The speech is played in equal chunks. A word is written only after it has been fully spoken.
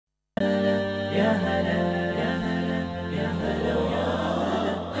يا هلا يا هلا يا هلا يا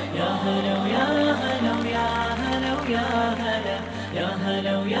هلا يا هلا يا هلا يا هلا يا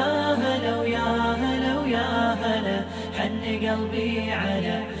هلا يا هلا يا هلا يا هلا حن قلبي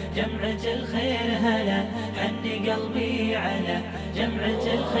على جمعة الخير هلا حن قلبي على جمعة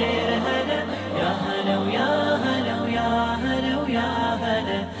الخير هلا يا هلا ويا هلا ويا هلا ويا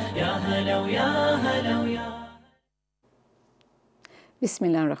هلا يا هلا ويا هلا ويا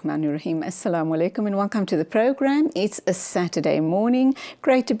Bismillah ar-Rahman ar-Rahim. Assalamu alaikum and welcome to the program. It's a Saturday morning.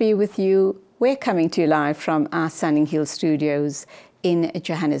 Great to be with you. We're coming to you live from our Sunning Hill studios in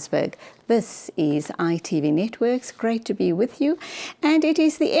Johannesburg. This is ITV Networks. Great to be with you. And it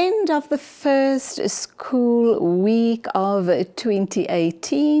is the end of the first school week of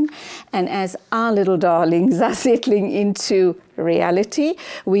 2018. And as our little darlings are settling into reality,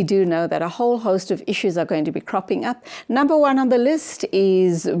 we do know that a whole host of issues are going to be cropping up. Number one on the list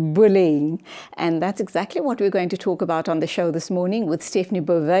is bullying. And that's exactly what we're going to talk about on the show this morning with Stephanie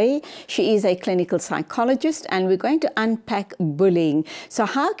Beauvais. She is a clinical psychologist and we're going to unpack bullying. So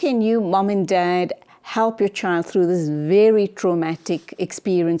how can you, mom and dad, help your child through this very traumatic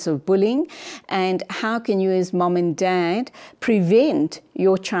experience of bullying, and how can you as mom and dad prevent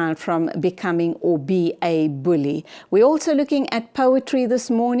your child from becoming or be a bully? We're also looking at poetry this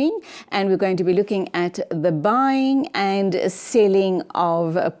morning, and we're going to be looking at the buying and selling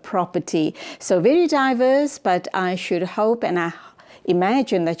of property. So very diverse, but I should hope and I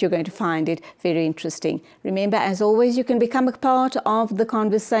imagine that you're going to find it very interesting. Remember, as always, you can become a part of the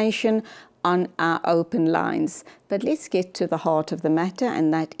conversation on our open lines. But let's get to the heart of the matter,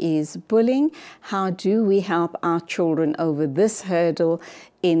 and that is bullying. How do we help our children over this hurdle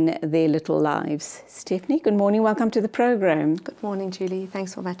in their little lives? Stephanie, good morning. Welcome to the program. Good morning, Julie.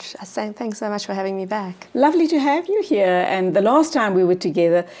 Thanks so much. Thanks so much for having me back. Lovely to have you here. And the last time we were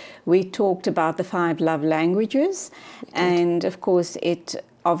together, we talked about the 5 love languages. And of course, it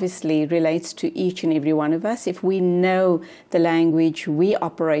obviously relates to each and every one of us. If we know the language we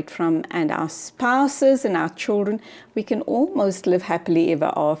operate from and our spouses and our children, we can almost live happily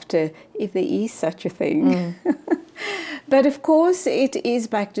ever after, if there is such a thing. But of course, it is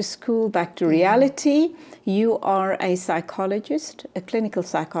back to school, back to reality. You are a psychologist, a clinical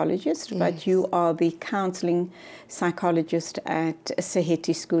psychologist, but you are the counseling psychologist at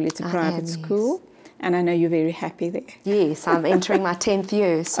Saheti School. It's a private school. Yes. And I know you're very happy there. Yes, I'm entering my 10th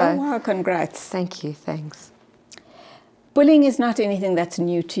year. So. Oh, wow, congrats. Thank you, thanks. Bullying is not anything that's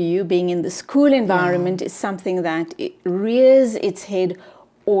new to you. Being in the school environment is something that it rears its head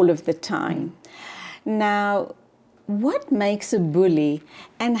all of the time. Now, what makes a bully,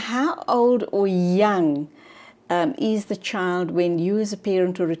 and how old or young is the child when you as a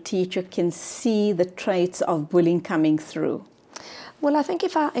parent or a teacher can see the traits of bullying coming through? Well, I think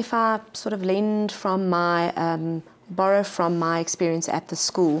if I sort of lend from my, borrow from my experience at the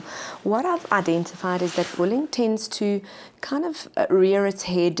school, what I've identified is that bullying tends to kind of rear its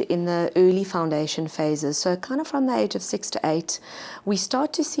head in the early foundation phases. So kind of from the age of 6 to 8, we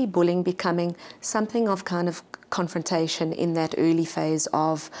start to see bullying becoming something of kind of confrontation in that early phase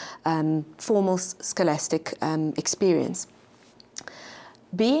of formal scholastic experience.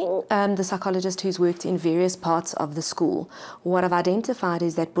 Being the psychologist who's worked in various parts of the school, what I've identified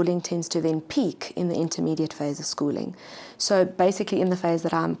is that bullying tends to then peak in the intermediate phase of schooling. So basically in the phase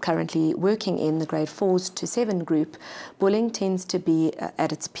that I'm currently working in, the grade 4s to 7 group, bullying tends to be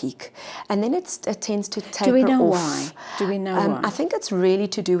at its peak. And then it tends to taper off. Do we know why? Do we know why? I think it's really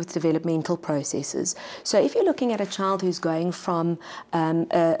to do with developmental processes. So if you're looking at a child who's going from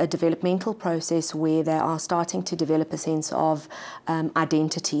a developmental process where they are starting to develop a sense of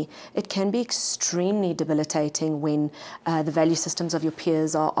identity, it can be extremely debilitating when the value systems of your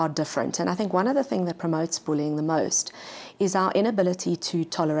peers are different. And I think one of the things that promotes bullying the most is our inability to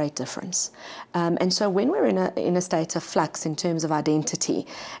tolerate difference. And so when we're in a state of flux in terms of identity,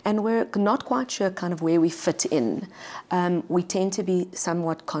 and we're not quite sure kind of where we fit in, we tend to be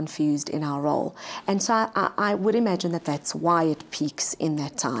somewhat confused in our role. And so I would imagine that that's why it peaks in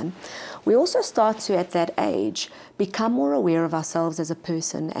that time. We also start to, at that age, become more aware of ourselves as a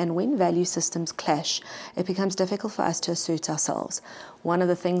person, and when value systems clash, it becomes difficult for us to assert ourselves. One of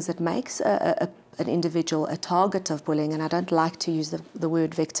the things that makes an individual a target of bullying, and I don't like to use the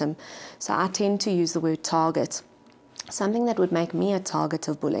word victim, so I tend to use the word target. Something that would make me a target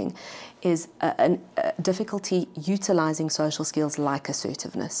of bullying is a difficulty utilizing social skills like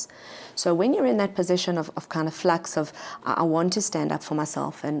assertiveness. So when you're in that position of kind of flux of, I want to stand up for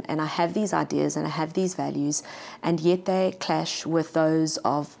myself, and I have these ideas and I have these values, and yet they clash with those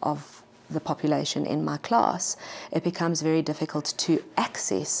of the population in my class, it becomes very difficult to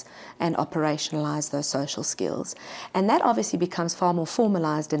access and operationalize those social skills. And that obviously becomes far more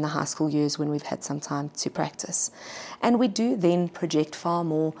formalized in the high school years when we've had some time to practice. And we do then project far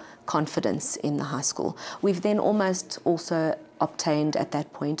more confidence in the high school. We've then almost also obtained at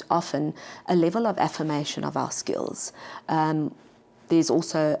that point often a level of affirmation of our skills. There's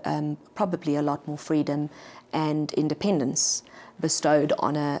also probably a lot more freedom and independence bestowed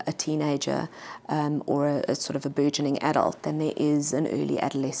on a teenager or a sort of a burgeoning adult than there is an early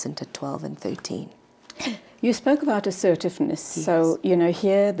adolescent at 12 and 13. You spoke about assertiveness. Yes. So, you know,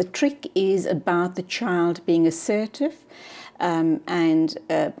 here the trick is about the child being assertive.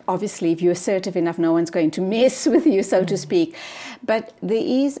 Obviously, if you're assertive enough, no one's going to mess with you, so to speak. But there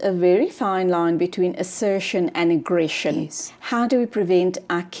is a very fine line between assertion and aggression. Yes. How do we prevent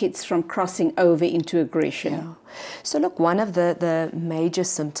our kids from crossing over into aggression? Yeah. So look, one of the major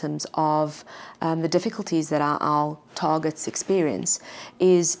symptoms of the difficulties that our targets experience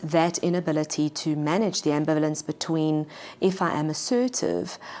is that inability to manage the ambivalence between, if I am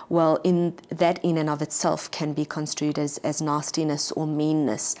assertive, well, in and of itself can be construed as nastiness or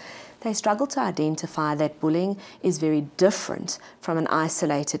meanness. They struggle to identify that bullying is very different from an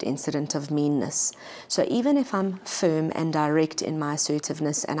isolated incident of meanness. So even if I'm firm and direct in my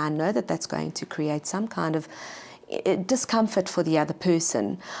assertiveness, and I know that that's going to create some kind of discomfort for the other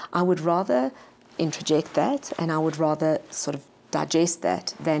person, I would rather interject that, and I would rather sort of digest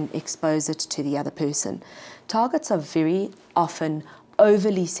that than expose it to the other person. Targets are very often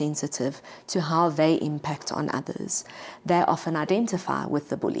overly sensitive to how they impact on others. They often identify with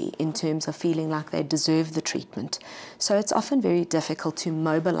the bully in terms of feeling like they deserve the treatment. So it's often very difficult to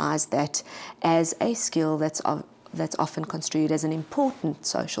mobilize that as a skill that's often construed as an important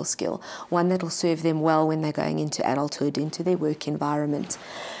social skill, one that will serve them well when they're going into adulthood, into their work environment.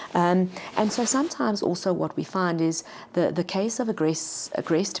 And so sometimes also what we find is the case of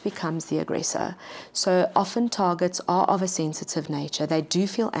aggressed becomes the aggressor. So often targets are of a sensitive nature. They do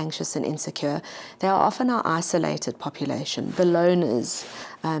feel anxious and insecure. They are often our isolated population, the loners,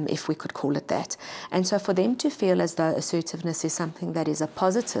 if we could call it that. And so for them to feel as though assertiveness is something that is a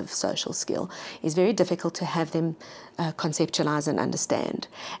positive social skill is very difficult to have them conceptualize and understand.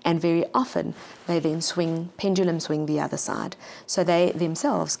 And very often they then pendulum swing the other side. So they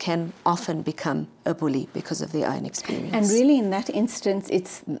themselves can often become a bully because of their own experience. And really in that instance,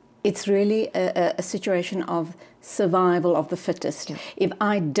 it's really a situation of survival of the fittest. Yeah. If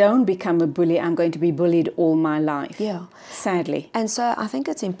I don't become a bully, I'm going to be bullied all my life. Yeah. Sadly. And so I think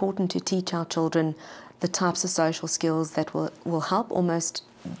it's important to teach our children the types of social skills that will help almost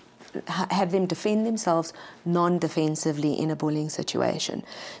have them defend themselves non-defensively in a bullying situation.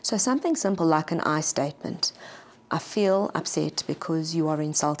 So something simple like an I statement. I feel upset because you are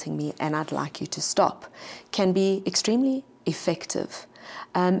insulting me and I'd like you to stop, can be extremely effective.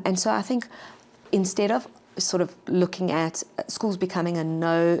 And so I think instead of sort of looking at schools becoming a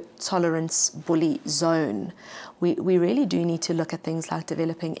no-tolerance bully zone, we really do need to look at things like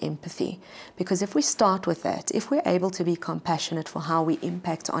developing empathy. Because if we start with that, if we're able to be compassionate for how we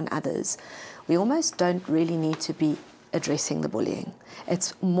impact on others, we almost don't really need to be addressing the bullying.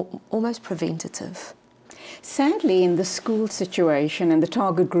 It's almost preventative. Sadly, in the school situation and the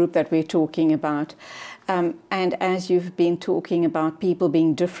target group that we're talking about, and as you've been talking about people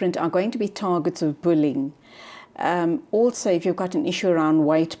being different, are going to be targets of bullying. Also, if you've got an issue around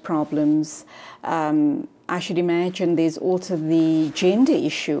weight problems, I should imagine there's also the gender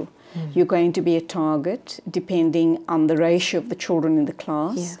issue. You're going to be a target depending on the ratio of the children in the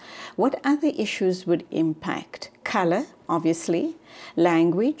class. Yeah. What other issues would impact? Colour, obviously,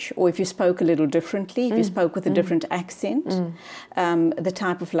 language, or if you spoke a little differently, if you spoke with a different accent, the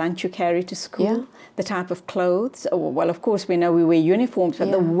type of lunch you carry to school, the type of clothes. Well, of course, we know we wear uniforms,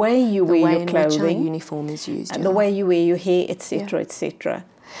 but the way you wear your clothing, the way in which our uniform is used, the way you wear your hair, etc., etc.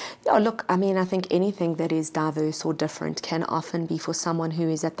 Yeah, look, I mean, I think anything that is diverse or different can often be, for someone who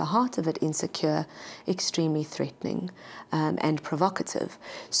is at the heart of it insecure, extremely threatening and provocative.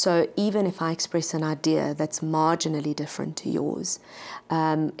 So even if I express an idea that's marginally different to yours,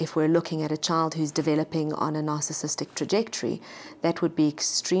 if we're looking at a child who's developing on a narcissistic trajectory, that would be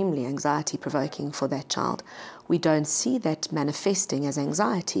extremely anxiety-provoking for that child. We don't see that manifesting as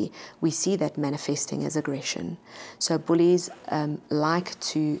anxiety, we see that manifesting as aggression. So bullies like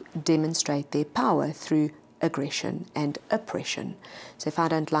to demonstrate their power through aggression and oppression. So if I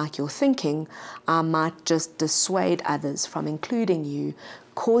don't like your thinking, I might just dissuade others from including you,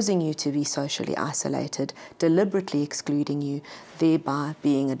 causing you to be socially isolated, deliberately excluding you, thereby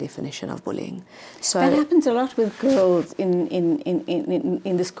being a definition of bullying. So that happens a lot with girls in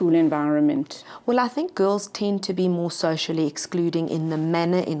the school environment. Well, I think girls tend to be more socially excluding in the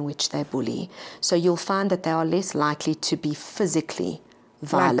manner in which they bully. So you'll find that they are less likely to be physically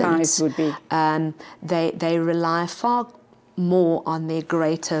violent. Like guys would be. They rely far more on their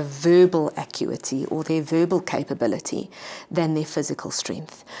greater verbal acuity or their verbal capability than their physical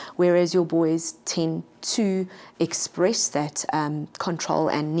strength, whereas your boys tend to express that control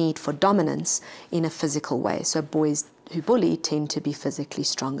and need for dominance in a physical way. So boys who bully tend to be physically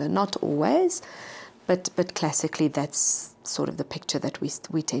stronger, not always, but classically that's sort of the picture that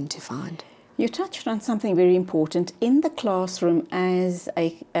we tend to find. You touched on something very important. In the classroom, as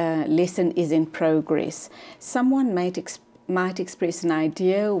a lesson is in progress, someone might express an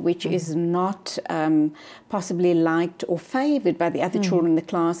idea which is not possibly liked or favoured by the other children in the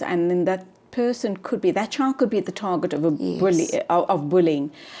class, and then that child could be the target of of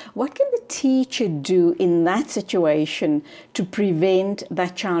bullying. What can the teacher do in that situation to prevent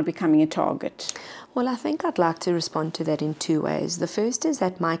that child becoming a target? Well, I think I'd like to respond to that in two ways. The first is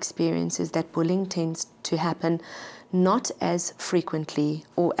that my experience is that bullying tends to happen not as frequently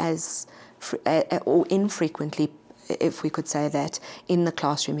or infrequently, if we could say that, in the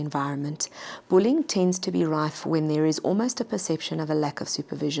classroom environment. Bullying tends to be rife when there is almost a perception of a lack of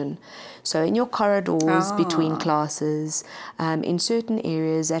supervision. So in your corridors between classes, in certain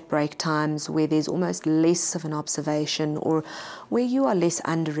areas at break times where there's almost less of an observation or where you are less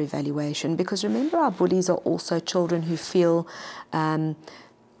under evaluation. Because remember, our bullies are also children who feel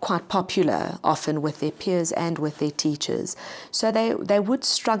quite popular often with their peers and with their teachers. So they would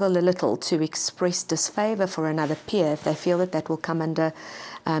struggle a little to express disfavour for another peer if they feel that that will come under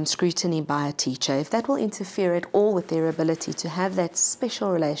scrutiny by a teacher. If that will interfere at all with their ability to have that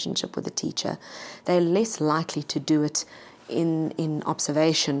special relationship with the teacher, they're less likely to do it in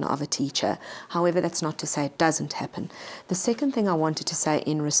observation of a teacher. However, that's not to say it doesn't happen. The second thing I wanted to say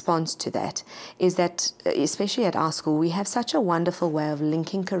in response to that is that, especially at our school, we have such a wonderful way of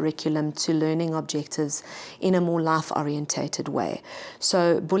linking curriculum to learning objectives in a more life-orientated way.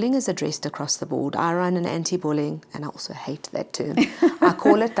 So bullying is addressed across the board. I run an anti-bullying, and I also hate that term. I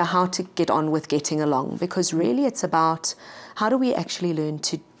call it the how to get on with getting along, because really it's about how do we actually learn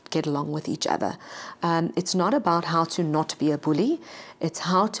to get along with each other. It's not about how to not be a bully. It's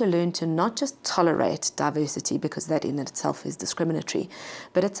how to learn to not just tolerate diversity, because that in itself is discriminatory,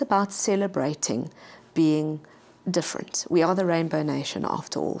 but it's about celebrating being different. We are the Rainbow Nation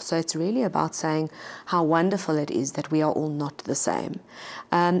after all. So it's really about saying how wonderful it is that we are all not the same.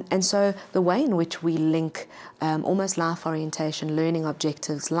 And so the way in which we link almost life orientation learning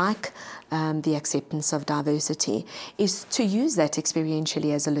objectives like the acceptance of diversity is to use that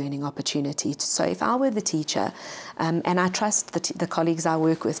experientially as a learning opportunity. So if I were the teacher, and I trust the colleagues I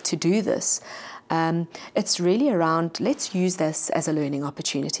work with to do this, it's really around, let's use this as a learning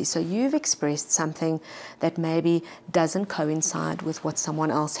opportunity. So you've expressed something that maybe doesn't coincide with what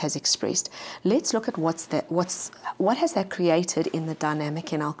someone else has expressed. Let's look at what has that created in the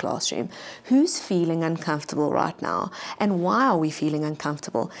dynamic in our classroom? Who's feeling uncomfortable right now? And why are we feeling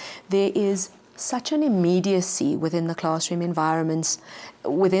uncomfortable? There is such an immediacy within the classroom environments,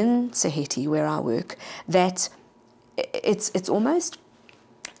 within Saheti where I work, that it's almost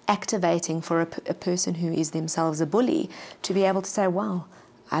activating for a person who is themselves a bully to be able to say, wow,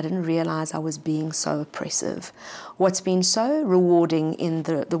 I didn't realize I was being so oppressive. What's been so rewarding in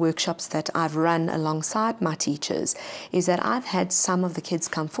the workshops that I've run alongside my teachers is that I've had some of the kids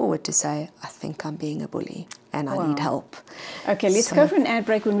come forward to say, I think I'm being a bully and I need help. Okay, let's go for an ad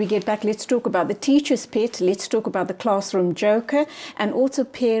break. When we get back, let's talk about the teacher's pet, let's talk about the classroom joker, and also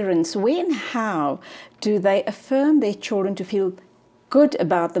parents. When and how do they affirm their children to feel good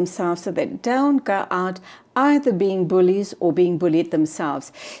about themselves so they don't go out either being bullies or being bullied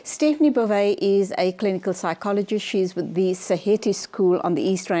themselves? Stephanie Beauvais is a clinical psychologist. She's with the Saheti School on the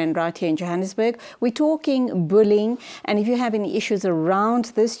East Rand right here in Johannesburg. We're talking bullying, and if you have any issues around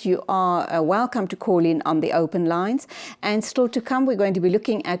this, you are welcome to call in on the open lines. And still to come, we're going to be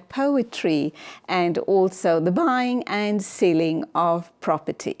looking at poetry and also the buying and selling of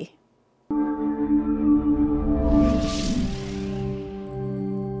property.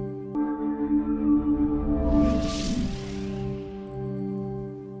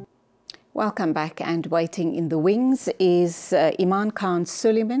 Welcome back, and waiting in the wings is Iman Khan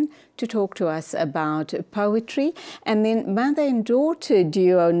Suleiman to talk to us about poetry, and then mother and daughter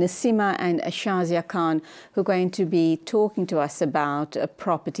duo Nasima and Shazia Khan, who are going to be talking to us about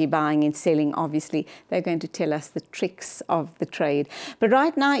property buying and selling. Obviously, they're going to tell us the tricks of the trade. But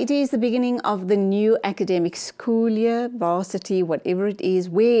right now, it is the beginning of the new academic school year, varsity, whatever it is,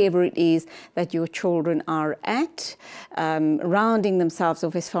 wherever it is that your children are at, rounding themselves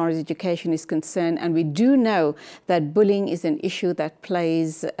off as far as education is concerned. And we do know that bullying is an issue that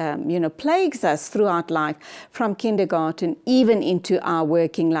plays plagues us throughout life, from kindergarten even into our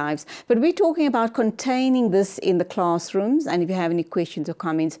working lives. But we're talking about containing this in the classrooms, and if you have any questions or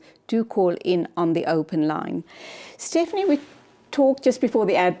comments, do call in on the open line. Stephanie, we talked just before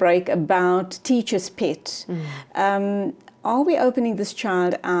the ad break about teacher's pet. Are we opening this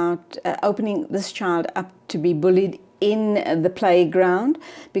child up to be bullied in the playground?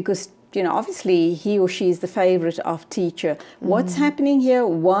 Because obviously he or she is the favorite of teacher. What's happening here?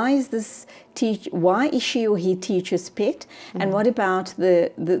 Why is why is she or he teacher's pet? And what about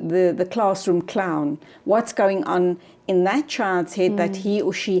the classroom clown? What's going on in that child's head that he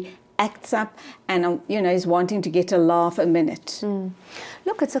or she acts up and is wanting to get a laugh a minute?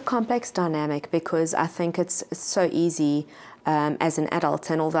 Look, it's a complex dynamic, because I think it's so easy as an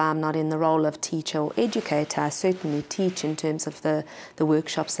adult, and although I'm not in the role of teacher or educator, I certainly teach in terms of the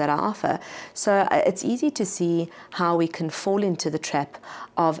workshops that I offer. So it's easy to see how we can fall into the trap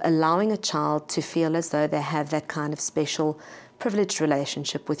of allowing a child to feel as though they have that kind of special privileged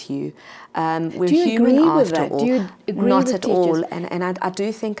relationship with you. We're human after all. Do you agree Not with at teachers? all. And I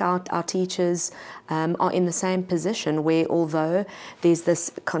do think our teachers are in the same position, where although there's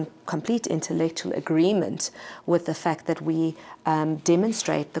this complete intellectual agreement with the fact that we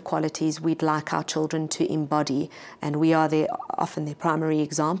demonstrate the qualities we'd like our children to embody, and we are often their primary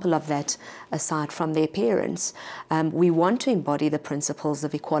example of that, aside from their parents. We want to embody the principles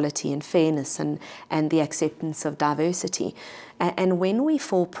of equality and fairness and the acceptance of diversity. And when we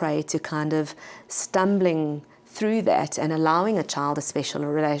fall prey to kind of stumbling through that and allowing a child a special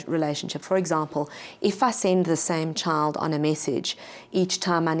relationship, for example, if I send the same child on a message each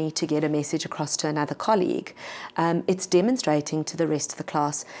time I need to get a message across to another colleague, it's demonstrating to the rest of the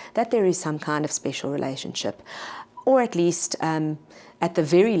class that there is some kind of special relationship, or at least at the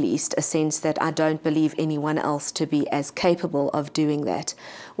very least, a sense that I don't believe anyone else to be as capable of doing that,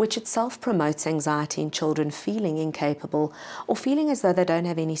 which itself promotes anxiety in children feeling incapable or feeling as though they don't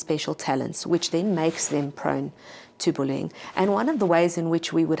have any special talents, which then makes them prone to bullying. And one of the ways in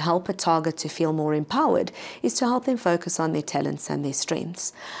which we would help a target to feel more empowered is to help them focus on their talents and their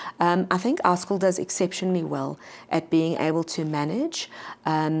strengths. I think our school does exceptionally well at being able to manage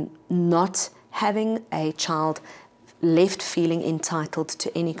not having a child left feeling entitled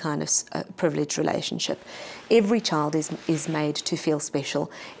to any kind of privileged relationship. Every child is made to feel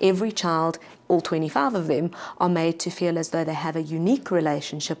special. Every child, all 25 of them, are made to feel as though they have a unique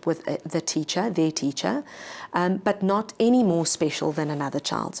relationship with the teacher, their teacher, but not any more special than another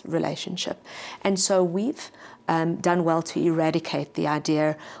child's relationship. And so we've done well to eradicate the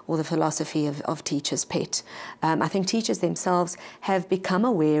idea or the philosophy of teacher's pet. I think teachers themselves have become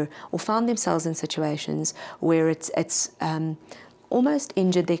aware or found themselves in situations where it's almost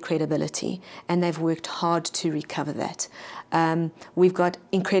injured their credibility, and they've worked hard to recover that. We've got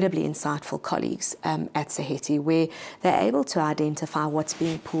incredibly insightful colleagues at Saheti, where they're able to identify what's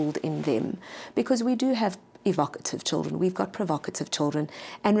being pulled in them, because we do have evocative children, we've got provocative children,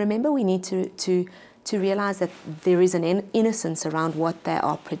 and remember, we need to realize that there is an innocence around what they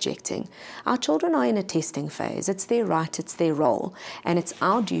are projecting. Our children are in a testing phase. It's their right, it's their role, and it's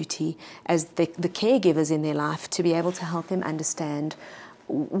our duty as the caregivers in their life to be able to help them understand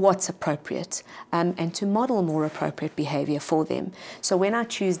what's appropriate and to model more appropriate behavior for them. So when I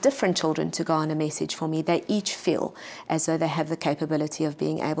choose different children to go on a message for me, they each feel as though they have the capability of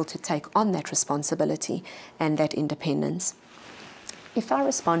being able to take on that responsibility and that independence. If I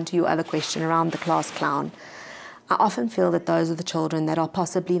respond to your other question around the class clown, I often feel that those are the children that are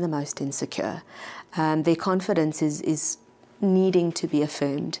possibly the most insecure. Their confidence is needing to be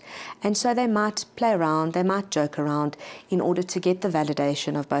affirmed. And so they might play around, they might joke around in order to get the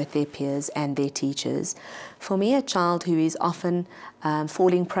validation of both their peers and their teachers. For me, a child who is often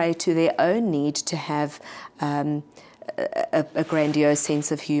falling prey to their own need to have a grandiose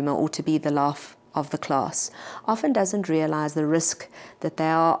sense of humour or to be the laugh of the class often doesn't realize the risk that they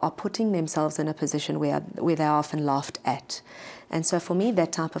are putting themselves in a position where they are often laughed at. And so for me,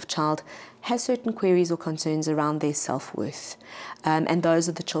 that type of child has certain queries or concerns around their self-worth. And those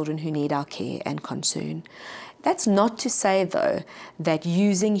are the children who need our care and concern. That's not to say, though, that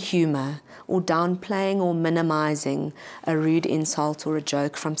using humour or downplaying or minimising a rude insult or a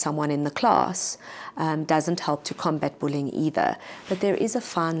joke from someone in the class doesn't help to combat bullying either. But there is a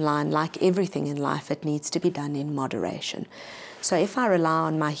fine line. Like everything in life, it needs to be done in moderation. So if I rely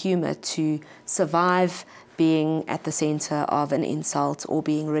on my humour to survive being at the centre of an insult or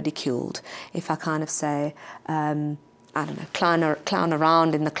being ridiculed, if I kind of say, I don't know, clown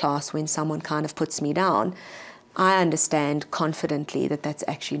around in the class when someone kind of puts me down, I understand confidently that that's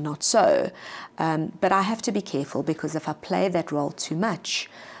actually not so. But I have to be careful, because if I play that role too much,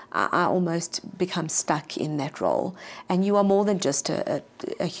 I almost become stuck in that role. And you are more than just a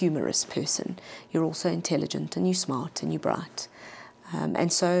humorous person. You're also intelligent, and you're smart, and you're bright.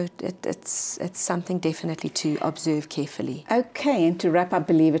 And so it's something definitely to observe carefully. Okay, and to wrap up,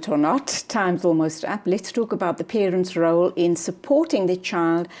 believe it or not, time's almost up. Let's talk about the parent's role in supporting the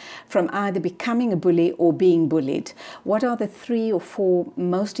child from either becoming a bully or being bullied. What are the 3 or 4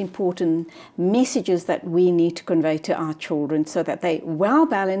 most important messages that we need to convey to our children so that they're well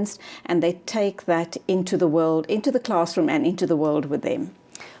balanced and they take that into the world, into the classroom and into the world with them?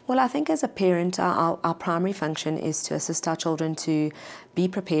 Well, I think as a parent, our primary function is to assist our children to be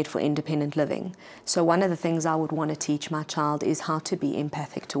prepared for independent living. So one of the things I would want to teach my child is how to be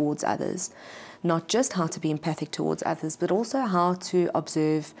empathic towards others. Not just how to be empathic towards others, but also how to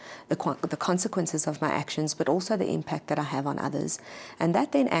observe the consequences of my actions, but also the impact that I have on others. And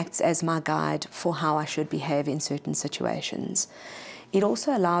that then acts as my guide for how I should behave in certain situations. It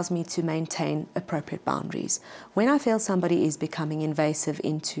also allows me to maintain appropriate boundaries. When I feel somebody is becoming invasive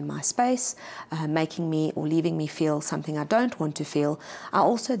into my space, making me or leaving me feel something I don't want to feel, I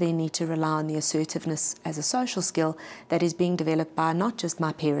also then need to rely on the assertiveness as a social skill that is being developed by not just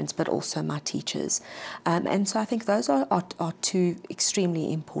my parents, but also my teachers. And so I think those are 2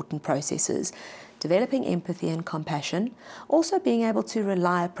 extremely important processes. Developing empathy and compassion, also being able to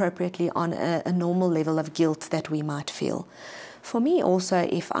rely appropriately on a normal level of guilt that we might feel. For me also,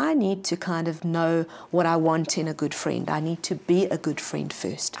 if I need to kind of know what I want in a good friend, I need to be a good friend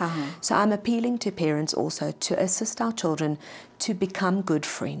first. So I'm appealing to parents also to assist our children to become good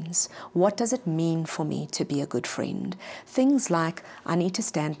friends. What does it mean for me to be a good friend? Things like, I need to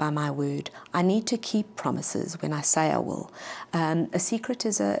stand by my word. I need to keep promises when I say I will. A secret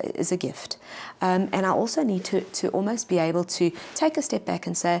is a gift. And I also need to almost be able to take a step back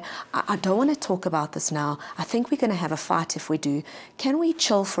and say, I don't want to talk about this now. I think we're going to have a fight if we do. Can we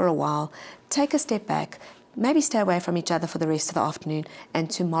chill for a while? Take a step back. Maybe stay away from each other for the rest of the afternoon, and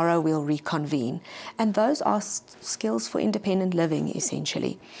tomorrow we'll reconvene. And those are skills for independent living,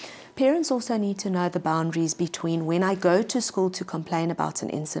 essentially. Parents also need to know the boundaries between when I go to school to complain about an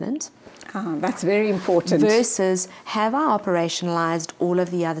incident. That's very important. Versus, have I operationalized all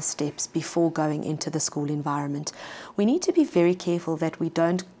of the other steps before going into the school environment? We need to be very careful that we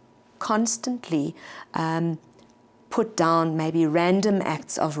don't constantly put down maybe random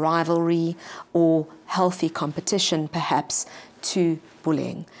acts of rivalry or healthy competition, perhaps, to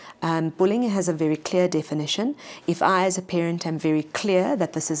bullying. Bullying has a very clear definition. If I, as a parent, am very clear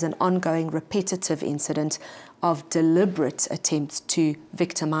that this is an ongoing, repetitive incident of deliberate attempts to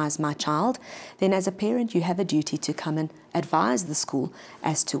victimize my child, then as a parent you have a duty to come and advise the school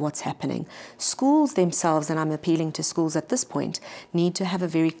as to what's happening. Schools themselves, and I'm appealing to schools at this point, need to have a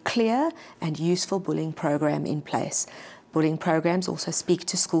very clear and useful bullying program in place. Bullying programs also speak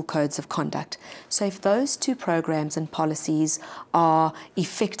to school codes of conduct. So if those 2 programs and policies are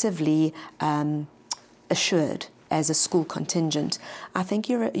effectively assured as a school contingent, I think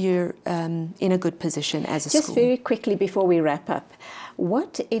you're in a good position as a school. Just very quickly before we wrap up,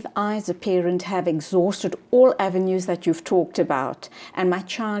 what if I as a parent have exhausted all avenues that you've talked about and my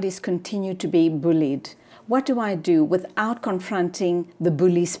child is continued to be bullied? What do I do without confronting the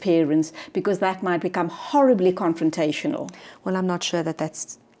bully's parents, because that might become horribly confrontational? Well, I'm not sure that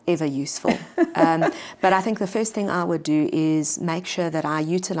that's ever useful. But I think the first thing I would do is make sure that I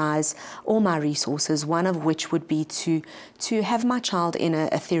utilize all my resources, one of which would be to have my child in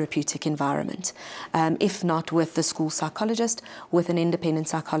a therapeutic environment. If not with the school psychologist, with an independent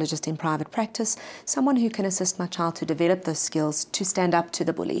psychologist in private practice, someone who can assist my child to develop those skills to stand up to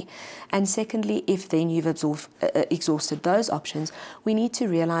the bully. And secondly, if then you've exhausted those options, we need to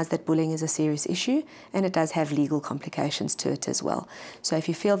realize that bullying is a serious issue and it does have legal complications to it as well. So if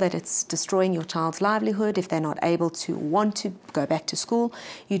you feel that it's destroying your child's livelihood, if they're not able to want to go back to school,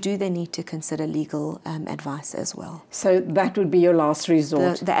 you do then need to consider legal advice as well. So that would be your last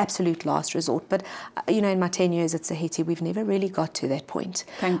resort? The absolute last resort. But, in my 10 years at Sahiti, we've never really got to that point.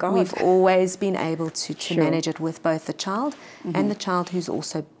 Thank God. We've always been able to manage it with both the child and the child who's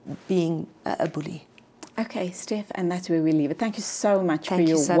also being a bully. Okay, Steph, and that's where we leave it. Thank you so much for Thank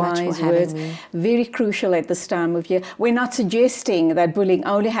you your so much for wise having words. me. Very crucial at this time of year. We're not suggesting that bullying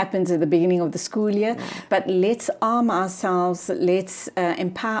only happens at the beginning of the school year, but let's arm ourselves, let's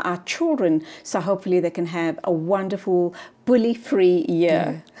empower our children so hopefully they can have a wonderful bully-free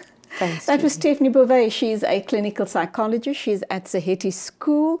year. Thanks, That was Julie. Stephanie Beauvais. She's a clinical psychologist. She's at Zaheti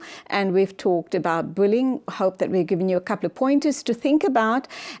School, and we've talked about bullying. Hope that we've given you a couple of pointers to think about.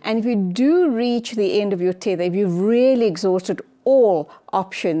 And if you do reach the end of your tether, if you've really exhausted all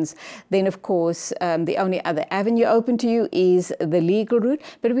options, then of course the only other avenue open to you is the legal route.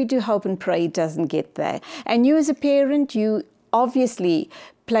 But we do hope and pray it doesn't get there. And you as a parent, you obviously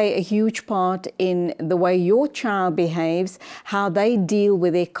play a huge part in the way your child behaves, how they deal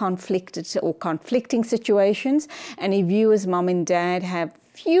with their conflicted or conflicting situations. And if you as mom and dad have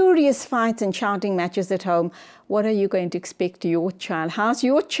furious fights and shouting matches at home, what are you going to expect your child? How's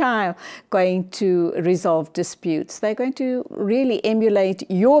your child going to resolve disputes? They're going to really emulate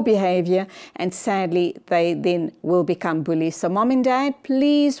your behavior, and sadly, they then will become bullies. So mom and dad,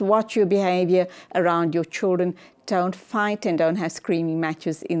 please watch your behavior around your children. Don't fight and don't have screaming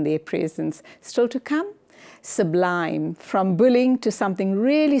matches in their presence. Still to come, sublime, from bullying to something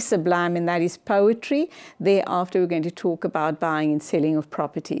really sublime, and that is poetry. Thereafter, we're going to talk about buying and selling of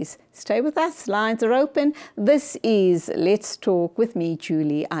properties. Stay with us. Lines are open. This is Let's Talk with me,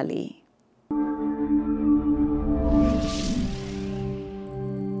 Julie Alli.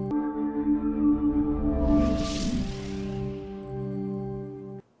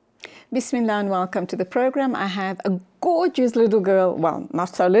 Bismillah and welcome to the program. I have a gorgeous little girl, well,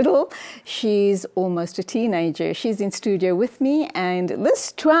 not so little. She's almost a teenager. She's in studio with me, and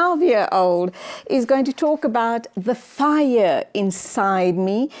this 12-year-old is going to talk about the fire inside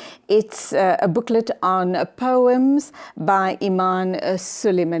me. It's a booklet on poems by Iman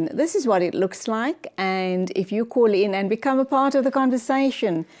Suleiman. This is what it looks like, and if you call in and become a part of the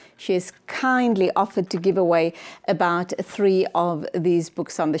conversation, she has kindly offered to give away about 3 of these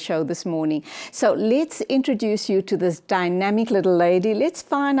books on the show this morning. So let's introduce you to this dynamic little lady. Let's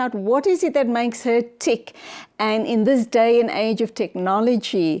find out what is it that makes her tick. And in this day and age of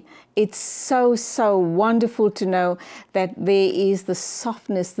technology, it's so, so wonderful to know that there is this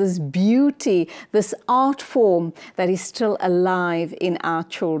softness, this beauty, this art form that is still alive in our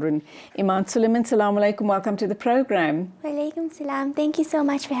children. Iman Suleiman, Salaam Alaikum, welcome to the program. Walaikum salam. Thank you so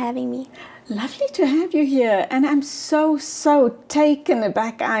much for having me. Lovely to have you here, and I'm so, so taken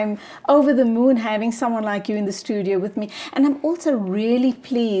aback. I'm over the moon having someone like you in the studio with me, and I'm also really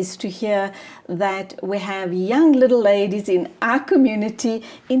pleased to hear that we have young little ladies in our community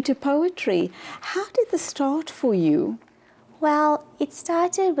into poetry. How did this start for you? Well, it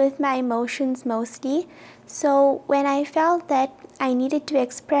started with my emotions mostly. So when I felt that I needed to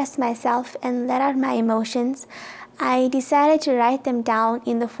express myself and let out my emotions, I decided to write them down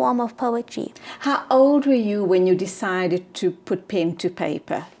in the form of poetry. How old were you when you decided to put pen to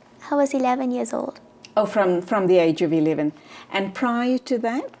paper? I was 11 years old. Oh, from the age of 11. And prior to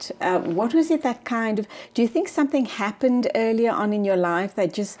that, what was it that kind of, do you think something happened earlier on in your life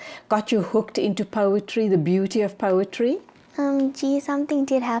that just got you hooked into poetry, the beauty of poetry? Something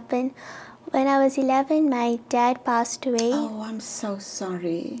did happen. When I was 11, my dad passed away. Oh, I'm so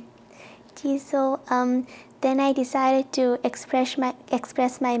sorry. Then I decided to express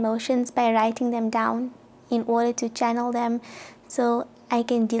my emotions by writing them down in order to channel them so I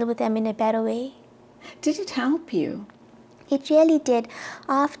can deal with them in a better way. Did it help you? It really did.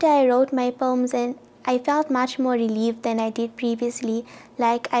 After I wrote my poems, and I felt much more relieved than I did previously.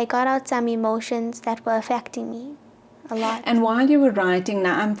 Like I got out some emotions that were affecting me a lot. And while you were writing,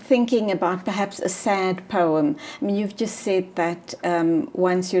 now I'm thinking about perhaps a sad poem. I mean, you've just said that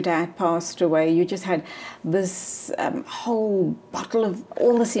once your dad passed away, you just had this whole bottle of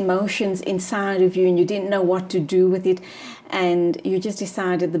all this emotions inside of you, and you didn't know what to do with it. And you just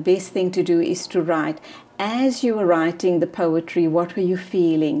decided the best thing to do is to write. As you were writing the poetry, what were you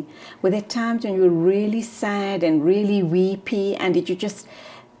feeling? Were there times when you were really sad and really weepy, and did you just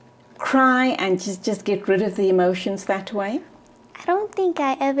cry and just get rid of the emotions that way? I don't think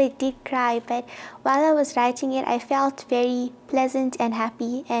I ever did cry, but while I was writing it, I felt very pleasant and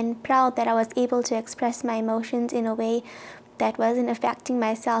happy and proud that I was able to express my emotions in a way that wasn't affecting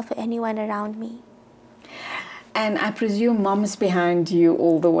myself or anyone around me. And I presume Mom's behind you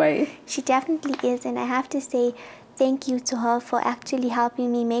all the way. She definitely is, and I have to say thank you to her for actually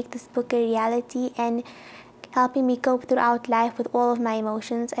helping me make this book a reality and helping me cope throughout life with all of my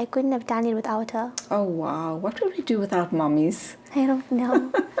emotions. I couldn't have done it without her. Oh, wow. What would we do without mommies? I don't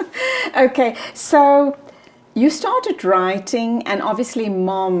know. Okay, so you started writing, and obviously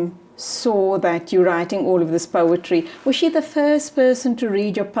Mom saw that you're writing all of this poetry, was she the first person to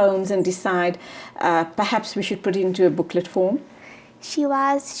read your poems and decide perhaps we should put it into a booklet form? She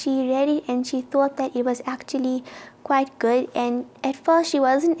read it and she thought that it was actually quite good, and at first she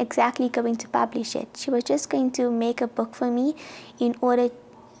wasn't exactly going to publish it. She was just going to make a book for me in order,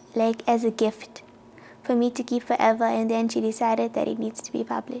 like, as a gift for me to keep forever, and then she decided that it needs to be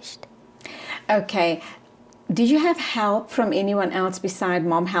published. Okay. Did you have help from anyone else beside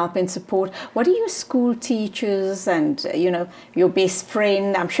mom, help and support? What are your school teachers and, your best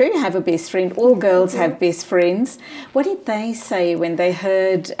friend? I'm sure you have a best friend. All girls have best friends. What did they say when they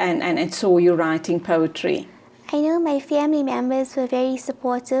heard and saw you writing poetry? I know my family members were very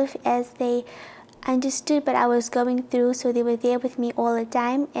supportive, as they understood what I was going through, so they were there with me all the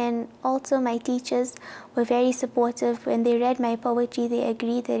time. And also my teachers were very supportive. When they read my poetry, they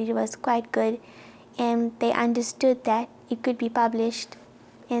agreed that it was quite good, and they understood that it could be published,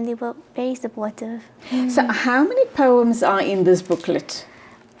 and they were very supportive. So how many poems are in this booklet?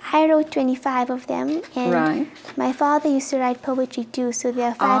 I wrote 25 of them, and my father used to write poetry too, so there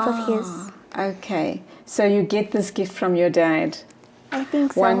are 5 of his. Okay, so you get this gift from your dad. I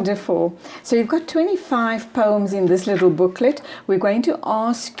think so. Wonderful. So you've got 25 poems in this little booklet. We're going to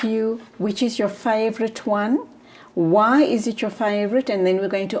ask you which is your favorite one. Why is it your favorite? And then we're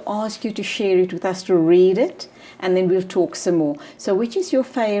going to ask you to share it with us, to read it, and then we'll talk some more. So which is your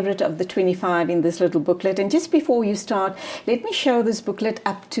favorite of the 25 in this little booklet? And just before you start, let me show this booklet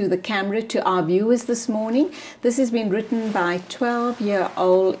up to the camera to our viewers this morning. This has been written by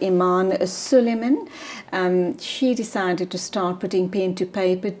 12-year-old Iman Suleiman. She decided to start putting pen to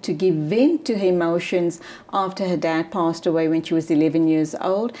paper to give vent to her emotions after her dad passed away when she was 11 years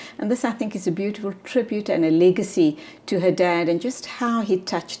old. And this, I think, is a beautiful tribute and a legacy to her dad and just how he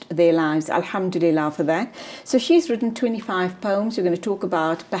touched their lives. Alhamdulillah for that. So she's written 25 poems. We're going to talk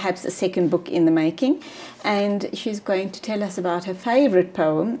about perhaps a second book in the making. And she's going to tell us about her favorite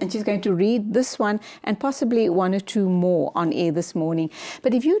poem. And she's going to read this one and possibly 1 or 2 more on air this morning.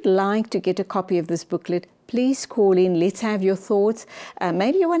 But if you'd like to get a copy of this booklet, please call in. Let's have your thoughts.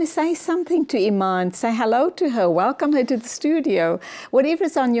 Maybe you want to say something to Iman. Say hello to her. Welcome her to the studio. Whatever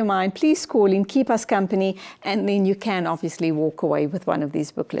is on your mind, please call in. Keep us company. And then you can obviously walk away with one of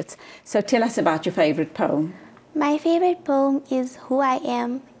these booklets. So tell us about your favorite poem. My favorite poem is Who I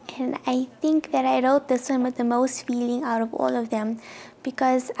Am. And I think that I wrote this one with the most feeling out of all of them,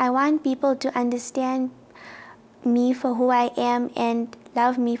 because I want people to understand me for who I am and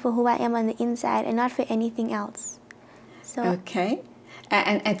love me for who I am on the inside and not for anything else. So okay.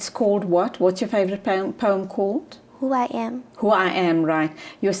 And it's called what? What's your favorite poem called? Who I Am. Who I Am, right.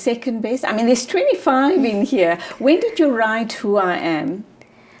 Your second best? I mean, there's 25 in here. When did you write Who I Am?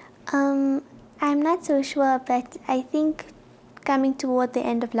 I'm not so sure, but I think coming toward the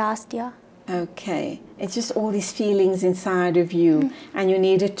end of last year. Okay. It's just all these feelings inside of you, and you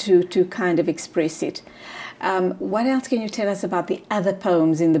needed to kind of express it. What else can you tell us about the other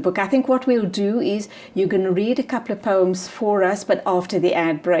poems in the book? I think what we'll do is you're going to read a couple of poems for us, but after the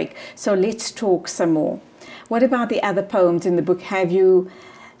ad break. So let's talk some more. What about the other poems in the book? Have you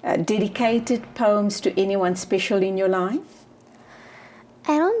dedicated poems to anyone special in your life?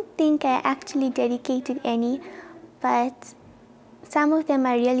 I don't think I actually dedicated any, but some of them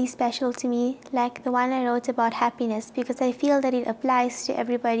are really special to me, like the one I wrote about happiness, because I feel that it applies to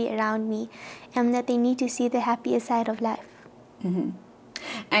everybody around me and that they need to see the happier side of life. Mm-hmm.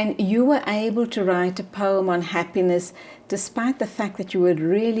 And you were able to write a poem on happiness despite the fact that you were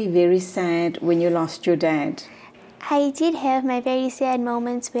really very sad when you lost your dad. I did have my very sad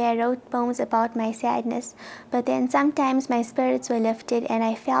moments where I wrote poems about my sadness, but then sometimes my spirits were lifted and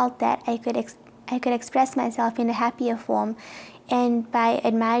I felt that I could express myself in a happier form, and by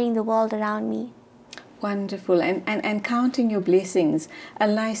admiring the world around me. Wonderful. And counting your blessings.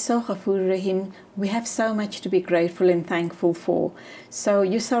 Allah is so Ghafur Rahim. We have so much to be grateful and thankful for. So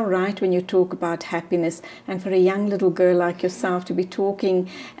you're so right when you talk about happiness. And for a young little girl like yourself to be talking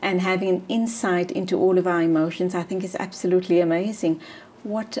and having an insight into all of our emotions, I think is absolutely amazing.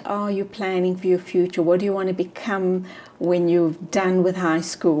 What are you planning for your future? What do you want to become when you're done with high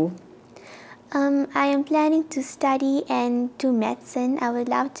school? I am planning to study and do medicine. I would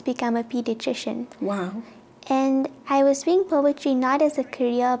love to become a pediatrician. Wow. And I was doing poetry not as a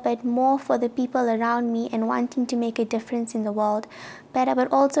career, but more for the people around me and wanting to make a difference in the world. But I would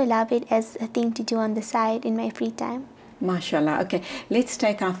also love it as a thing to do on the side in my free time. MashaAllah. Okay, let's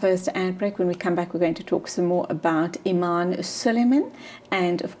take our first ad break. When we come back, we're going to talk some more about Iman Suleiman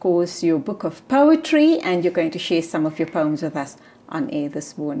and, of course, your book of poetry, and you're going to share some of your poems with us on air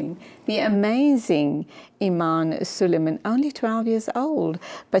this morning. The amazing Iman Suleiman, only 12 years old,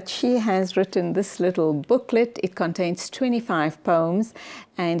 but she has written this little booklet. It contains 25 poems,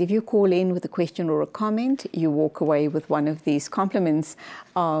 and if you call in with a question or a comment, you walk away with one of these compliments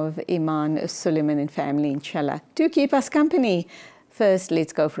of Iman Suleiman and family, inshallah. Do keep us company. First,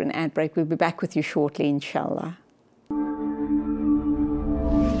 let's go for an ad break. We'll be back with you shortly, inshallah.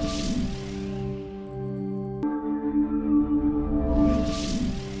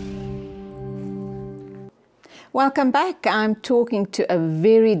 Welcome back. I'm talking to a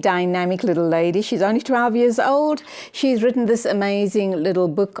very dynamic little lady. She's only 12 years old. She's written this amazing little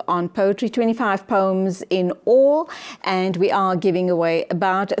book on poetry, 25 poems in all, and we are giving away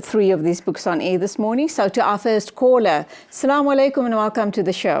about 3 of these books on air this morning. So to our first caller, Assalamu alaikum and welcome to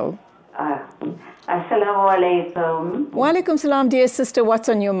the show. Assalamu alaikum. Wa alaikum salam, dear sister. What's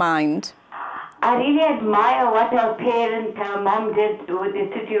on your mind? I really admire what her mom did with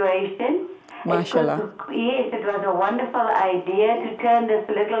the situation. MashaAllah. Yes, it was a wonderful idea to turn this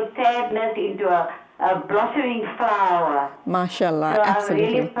little sadness into a blossoming flower. MashaAllah, so absolutely.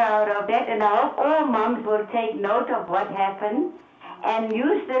 I'm really proud of that, and I hope all moms will take note of what happened and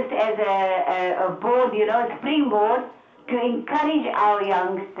use this as a board, a springboard to encourage our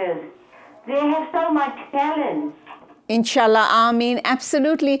youngsters. They have so much talent. Inshallah, Ameen.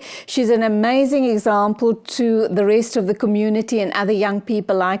 Absolutely. She's an amazing example to the rest of the community and other young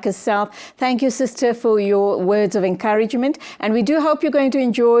people like herself. Thank you, sister, for your words of encouragement. And we do hope you're going to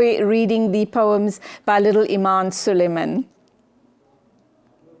enjoy reading the poems by little Iman Suleiman.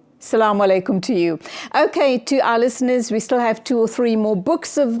 Assalamu alaikum to you. Okay, to our listeners, we still have 2 or 3 more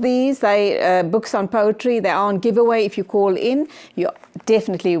books of these. They books on poetry. They are on giveaway. If you call in, you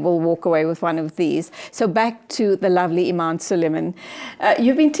definitely will walk away with one of these. So back to the lovely Iman Suleiman.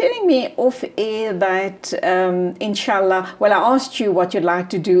 You've been telling me off air that, inshallah, well, I asked you what you'd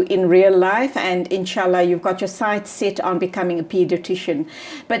like to do in real life, and inshallah, you've got your sights set on becoming a pediatrician.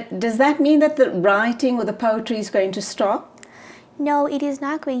 But does that mean that the writing or the poetry is going to stop? No, it is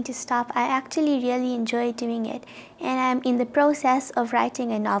not going to stop. I actually really enjoy doing it, and I'm in the process of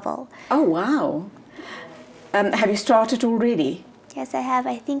writing a novel. Oh, wow. Have you started already? Yes, I have.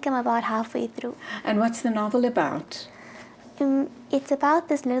 I think I'm about halfway through. And what's the novel about? It's about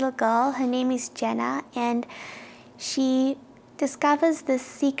this little girl. Her name is Jenna, and she discovers this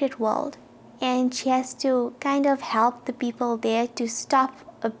secret world, and she has to kind of help the people there to stop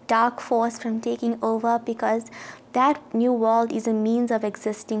a dark force from taking over, because that new world is a means of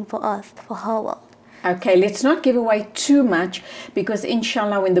existing for Earth, for her world. Okay, let's not give away too much, because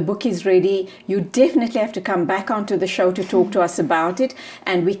inshallah, when the book is ready, you definitely have to come back onto the show to talk to us about it,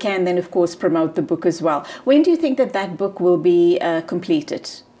 and we can then, of course, promote the book as well. When do you think that that book will be completed?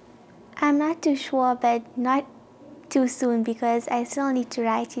 I'm not too sure, but not too soon, because I still need to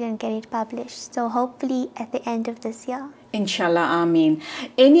write it and get it published. So hopefully at the end of this year. Inshallah, Ameen.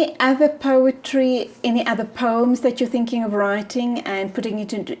 Any other poetry, any other poems that you're thinking of writing and putting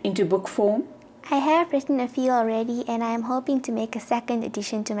it into book form? I have written a few already, and I am hoping to make a second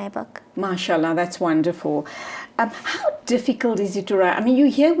edition to my book. MashaAllah, that's wonderful. How difficult is it to write? I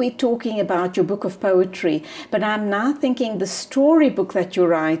mean, we're talking about your book of poetry, but I'm now thinking the storybook that you're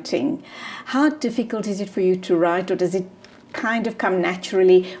writing. How difficult is it for you to write, or does it kind of come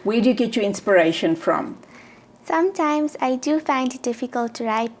naturally? Where do you get your inspiration from? Sometimes I do find it difficult to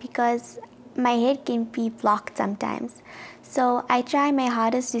write because my head can be blocked sometimes. So I try my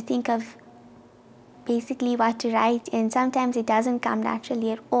hardest to think of basically what to write, and sometimes it doesn't come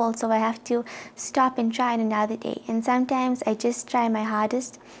naturally at all, so I have to stop and try it another day. And sometimes I just try my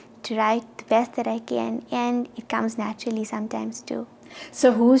hardest to write the best that I can, and it comes naturally sometimes too.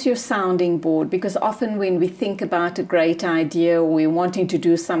 So who's your sounding board? Because often when we think about a great idea or we're wanting to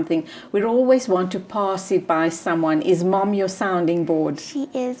do something, we always want to pass it by someone. Is mom your sounding board? She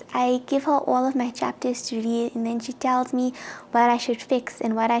is. I give her all of my chapters to read, and then she tells me what I should fix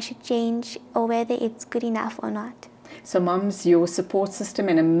and what I should change, or whether it's good enough or not. So mom's your support system,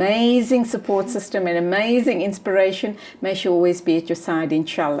 an amazing support system, an amazing inspiration. May she always be at your side,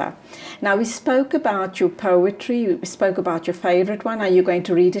 inshallah. Now, we spoke about your poetry, we spoke about your favorite one. Are you going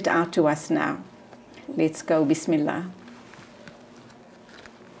to read it out to us now? Let's go, Bismillah.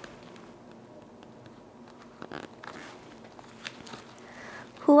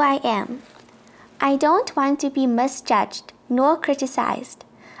 Who I am. I don't want to be misjudged nor criticized.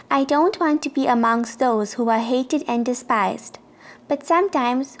 I don't want to be amongst those who are hated and despised. But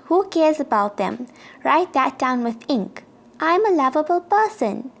sometimes, who cares about them? Write that down with ink. I'm a lovable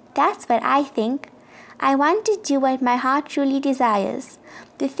person. That's what I think. I want to do what my heart truly desires,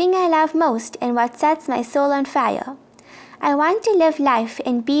 the thing I love most and what sets my soul on fire. I want to live life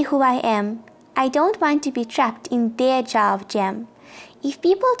and be who I am. I don't want to be trapped in their jar of jam. If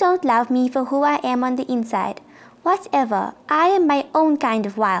people don't love me for who I am on the inside, whatever, I am my own kind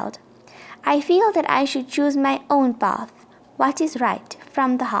of wild. I feel that I should choose my own path, what is right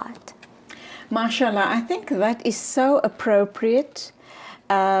from the heart. MashaAllah, I think that is so appropriate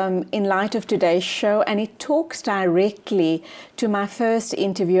in light of today's show, and it talks directly to my first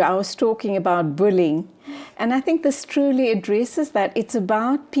interview. I was talking about bullying, and I think this truly addresses that. It's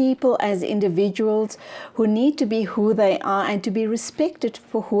about people as individuals who need to be who they are and to be respected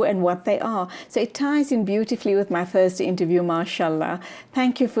for who and what they are. So it ties in beautifully with my first interview, mashallah.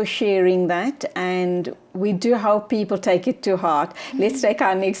 Thank you for sharing that, and we do hope people take it to heart. Let's take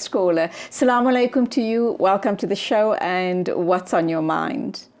our next caller. Assalamu alaikum to you. Welcome to the show, and what's on your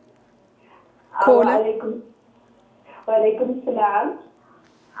mind? Caller. Walaikum salam.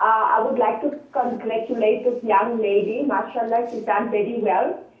 I would like to congratulate this young lady. MashaAllah, she's done very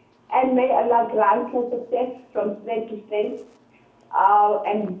well. And may Allah grant her success from strength to strength.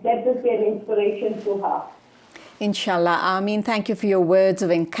 And let this be an inspiration to her. Inshallah. Ameen. Thank you for your words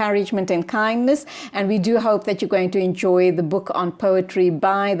of encouragement and kindness. And we do hope that you're going to enjoy the book on poetry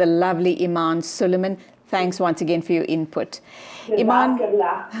by the lovely Iman Suleiman. Thanks once again for your input.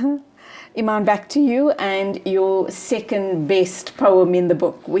 Iman, back to you and your second best poem in the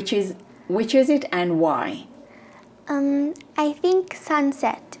book. Which is it and why? I think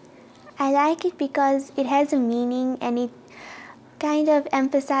Sunset. I like it because it has a meaning and it kind of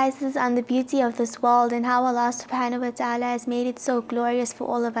emphasizes on the beauty of this world and how Allah subhanahu wa ta'ala has made it so glorious for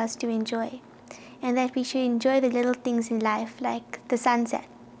all of us to enjoy. And that we should enjoy the little things in life, like the sunset.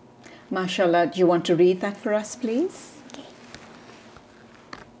 MashaAllah, do you want to read that for us, please? Okay.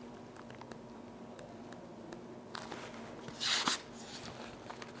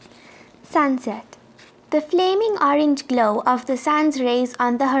 Sunset. The flaming orange glow of the sun's rays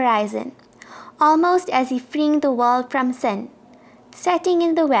on the horizon, almost as if freeing the world from sin. Setting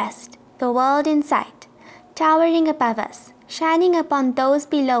in the west, the world in sight, towering above us, shining upon those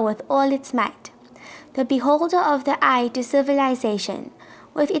below with all its might. The beholder of the eye to civilization,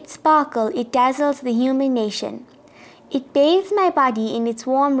 with its sparkle it dazzles the human nation. It bathes my body in its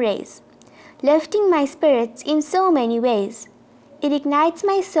warm rays, lifting my spirits in so many ways. It ignites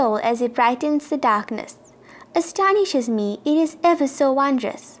my soul as it brightens the darkness. Astonishes me, it is ever so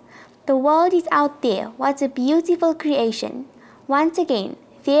wondrous. The world is out there, what a beautiful creation. Once again,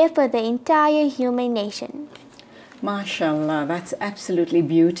 there for the entire human nation. MashaAllah, that's absolutely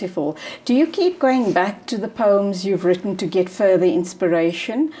beautiful. Do you keep going back to the poems you've written to get further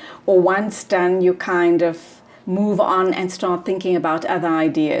inspiration? Or once done, you kind of move on and start thinking about other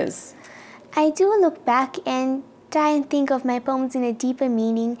ideas? I do look back and try and think of my poems in a deeper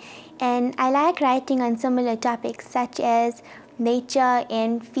meaning, and I like writing on similar topics such as nature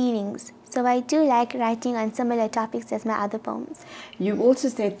and feelings. So I do like writing on similar topics as my other poems. You also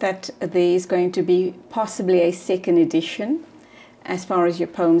said that there is going to be possibly a second edition as far as your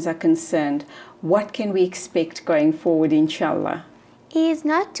poems are concerned. What can we expect going forward, inshallah? It is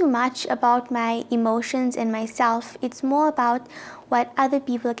not too much about my emotions and myself. It's more about what other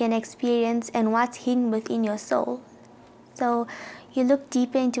people can experience and what's hidden within your soul. So you look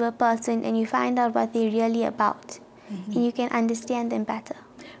deeper into a person and you find out what they're really about. And you can understand them better.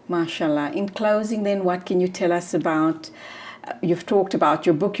 MashaAllah. In closing then, what can you tell us about, you've talked about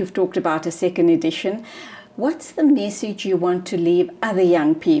your book, you've talked about a second edition. What's the message you want to leave other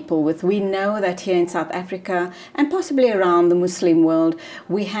young people with? We know that here in South Africa and possibly around the Muslim world,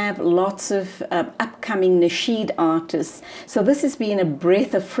 we have lots of upcoming nasheed artists. So this has been a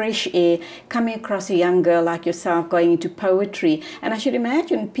breath of fresh air coming across a young girl like yourself going into poetry. And I should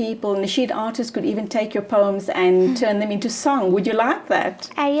imagine people, nasheed artists, could even take your poems and turn them into song. Would you like that?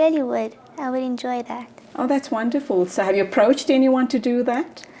 I really would. I would enjoy that. Oh, that's wonderful. So have you approached anyone to do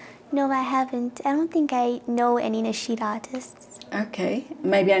that? No, I haven't. I don't think I know any nasheed artists. Okay,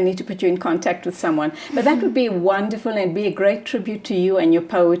 maybe I need to put you in contact with someone. But that would be wonderful and be a great tribute to you and your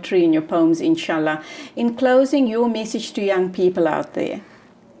poetry and your poems, inshallah. In closing, your message to young people out there.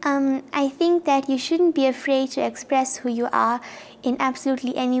 I think that you shouldn't be afraid to express who you are in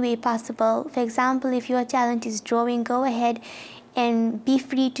absolutely any way possible. For example, if your talent is drawing, go ahead and be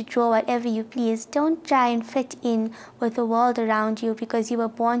free to draw whatever you please. Don't try and fit in with the world around you because you were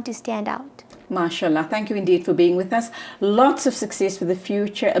born to stand out. MashaAllah. Thank you indeed for being with us. Lots of success for the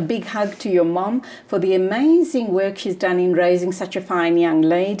future. A big hug to your mom for the amazing work she's done in raising such a fine young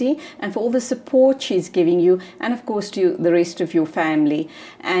lady, and for all the support she's giving you, and of course to the rest of your family.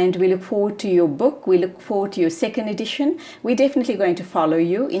 And we look forward to your book. We look forward to your second edition. We're definitely going to follow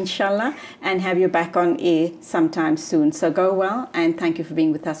you, inshallah, and have you back on air sometime soon. So go well, and thank you for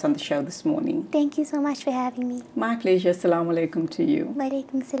being with us on the show this morning. Thank you so much for having me. My pleasure. Assalamu alaikum to you. Wa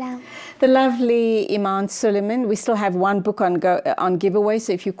alaikum salam. The lovely Iman Suleiman. We still have one book on giveaway,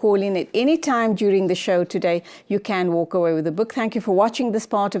 so if you call in at any time during the show today, you can walk away with a book. Thank you for watching this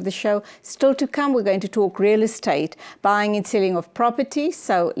part of the show. Still to come, we're going to talk real estate, buying and selling of property,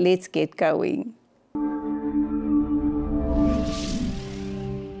 so let's get going.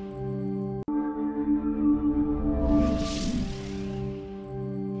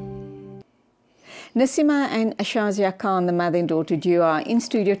 Nasima and Shazia Khan, the mother and daughter duo, are in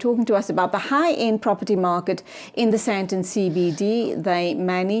studio talking to us about the high-end property market in the Sandton CBD. They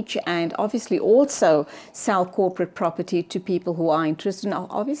manage and obviously also sell corporate property to people who are interested and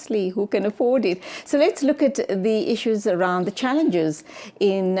obviously who can afford it. So let's look at the issues around the challenges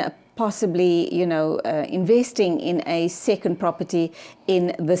in possibly, investing in a second property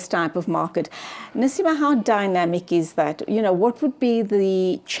in this type of market. Nasima, how dynamic is that? What would be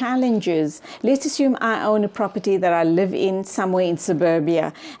the challenges? Let's assume I own a property that I live in somewhere in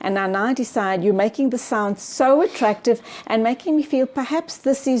suburbia, and now I decide you're making the sound so attractive and making me feel perhaps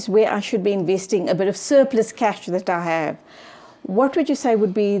this is where I should be investing a bit of surplus cash that I have. What would you say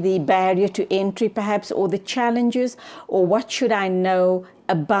would be the barrier to entry perhaps, or the challenges, or what should I know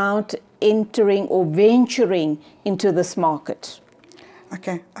about entering or venturing into this market?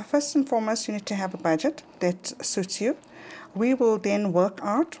 Okay, first and foremost, you need to have a budget that suits you. We will then work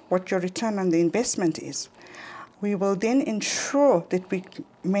out what your return on the investment is. We will then ensure that we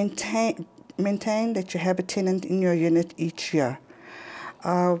maintain that you have a tenant in your unit each year.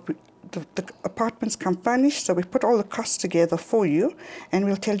 The apartments come furnished, so we put all the costs together for you, and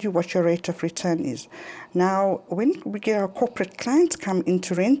we'll tell you what your rate of return is. Now, when we get our corporate clients come in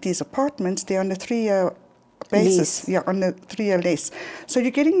to rent these apartments, they're on a 3-year basis. Yeah, on a 3-year lease. So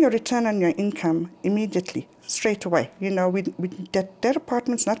you're getting your return on your income immediately, straight away. That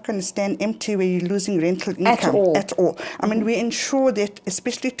apartment's not going to stand empty where you're losing rental income at all. I mean, we ensure that,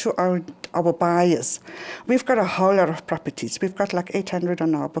 especially to our buyers. We've got a whole lot of properties. We've got like 800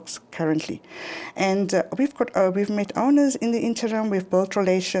 on our books currently. And we've met owners in the interim, we've built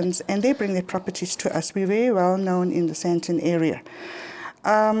relations, and they bring their properties to us. We're very well known in the Sandton area.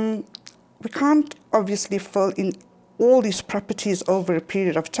 We can't obviously fill in all these properties over a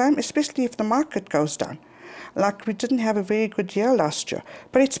period of time, especially if the market goes down. Like, we didn't have a very good year last year,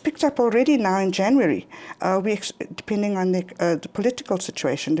 but it's picked up already now in January. Depending on the political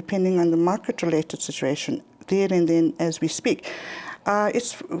situation, depending on the market-related situation, there and then as we speak.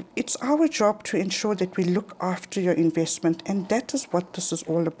 It's our job to ensure that we look after your investment, and that is what this is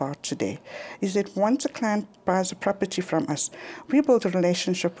all about today, is that once a client buys a property from us, we build a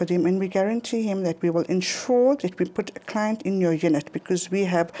relationship with him, and we guarantee him that we will ensure that we put a client in your unit, because we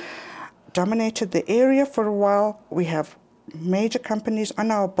have dominated the area for a while. We have major companies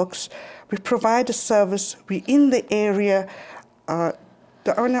on our books. We provide a service. We're in the area.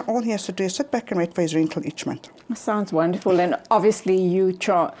 The owner, all he has to do is sit back and wait for his rental each month. Sounds wonderful, and obviously you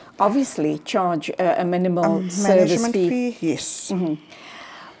charge a minimal service management fee. Yes. Mm-hmm.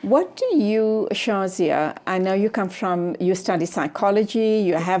 What do you, Shazia, I know you study psychology,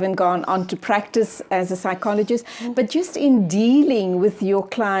 you haven't gone on to practice as a psychologist, but just in dealing with your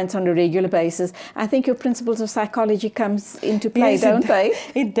clients on a regular basis, I think your principles of psychology comes into play, yes, don't they?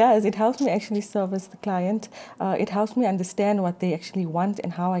 It does. It helps me actually service the client. It helps me understand what they actually want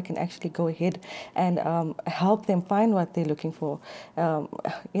and how I can actually go ahead and help them find what they're looking for.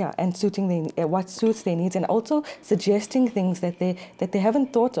 And suiting what suits their needs, and also suggesting things that they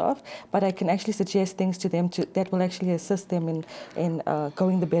haven't thought of, but I can actually suggest things to them that will actually assist them in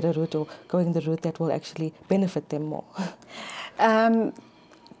going the better route, or going the route that will actually benefit them more.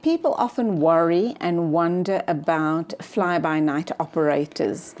 People often worry and wonder about fly-by-night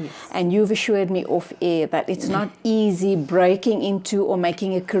operators. Yes. And you've assured me off air that it's not easy breaking into or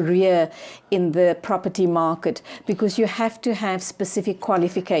making a career in the property market, because you have to have specific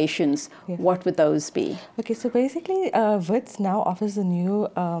qualifications. Yes. What would those be? Okay, so basically WITS now offers a new,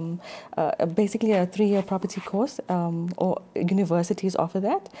 basically a 3-year property course, or universities offer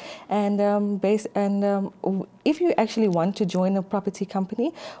that. And if you actually want to join a property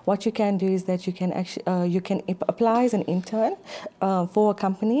company, what you can do is that you can actually apply as an intern for a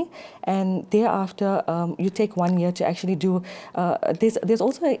company, and thereafter you take 1 year to actually do. There's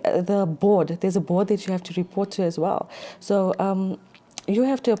also the board. There's a board that you have to report to as well. So you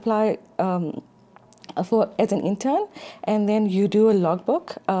have to apply as an intern, and then you do a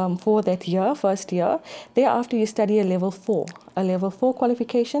logbook for that year, first year. Thereafter, you study a level 4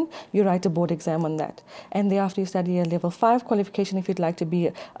 qualification. You write a board exam on that, and thereafter you study a level 5 qualification if you'd like to be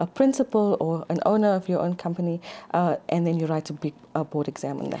a principal or an owner of your own company, and then you write a board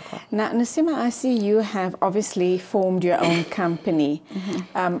exam on that one. Now, Nasima, I see you have obviously formed your own company,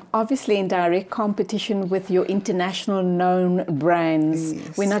 obviously in direct competition with your international known brands.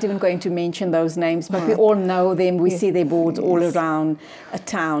 Yes. We're not even going to mention those names, but we all know them. We see their boards all around a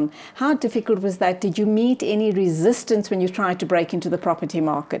town. How difficult was that? Did you meet any resistance when you tried to break into the property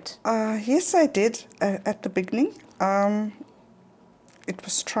market? Yes, I did at the beginning. It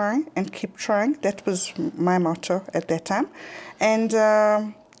was try and keep trying. That was my motto at that time. And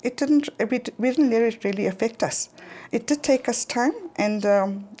we didn't let it really affect us. It did take us time, and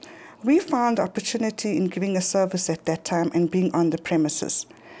we found opportunity in giving a service at that time and being on the premises.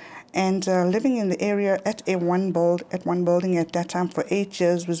 And living in the area at one building at that time for 8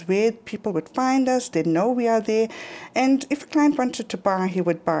 years was where people would find us. They'd know we are there. And if a client wanted to buy, he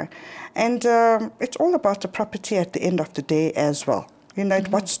would buy. And it's all about the property at the end of the day as well. You know,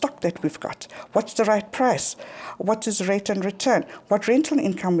 what stock that we've got, what's the right price, what is the rate and return, what rental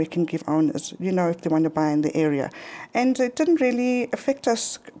income we can give owners, you know, if they want to buy in the area. And it didn't really affect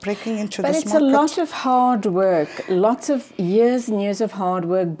us breaking into this market. But it's a lot of hard work, lots of years and years of hard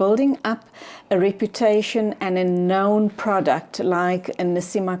work, building up a reputation and a known product like a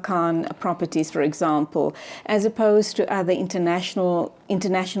Nasima Khan Properties, for example, as opposed to other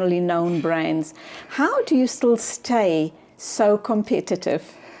internationally known brands. How do you still stay so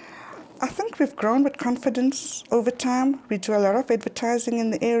competitive? I think we've grown with confidence over time. We do a lot of advertising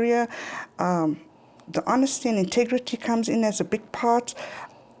in the area. The honesty and integrity comes in as a big part.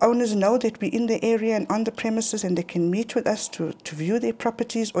 Owners know that we're in the area and on the premises, and they can meet with us to view their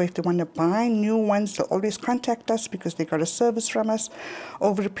properties, or if they want to buy new ones, they'll always contact us because they got a service from us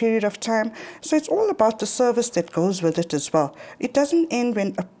over a period of time. So it's all about the service that goes with it as well. It doesn't end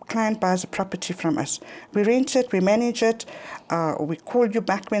when a client buys a property from us. We rent it, we manage it, we call you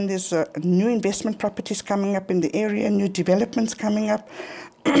back when there's new investment properties coming up in the area, new developments coming up.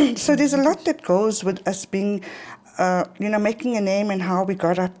 So there's a lot that goes with us being making a name and how we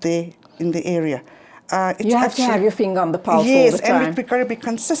got up there in the area. You have to have your finger on the pulse all the yes, time. and we've got to be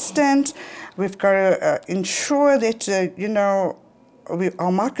consistent. We've got to ensure that,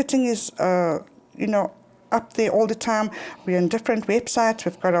 our marketing is, up there all the time. We're on different websites.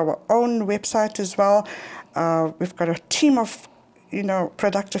 We've got our own website as well. We've got a team of,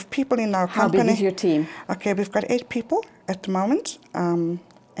 productive people in our company. How big is your team? Okay, we've got 8 people at the moment,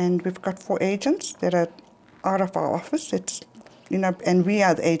 and we've got 4 agents that are out of our office. It's, and we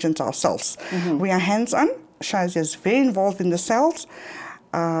are the agents ourselves. We are hands-on. Shazia is very involved in the sales.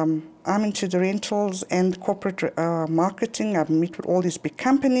 I'm into the rentals and corporate marketing. I meet with all these big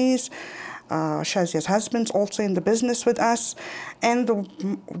companies. Shazia's husband's also in the business with us. And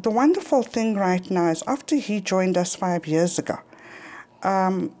the wonderful thing right now is after he joined us 5 years ago,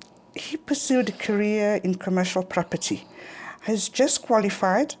 he pursued a career in commercial property, has just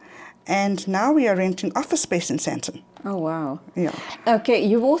qualified, and now we are renting office space in Sandton. Oh, wow. Yeah. Okay,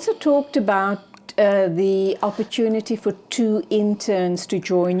 you've also talked about the opportunity for 2 interns to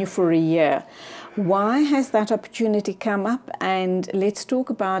join you for a year. Why has that opportunity come up? And let's talk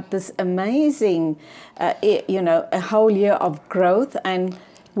about this amazing, a whole year of growth. And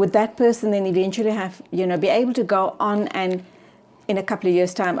would that person then eventually have, be able to go on and in a couple of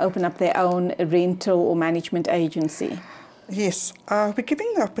years' time open up their own rental or management agency? Yes, we're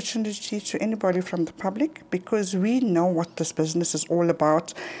giving the opportunity to anybody from the public because we know what this business is all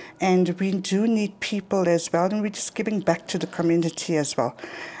about, and we do need people as well, and we're just giving back to the community as well.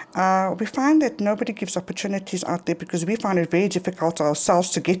 We find that nobody gives opportunities out there because we find it very difficult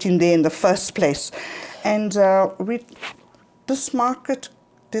ourselves to get in there in the first place. And this market,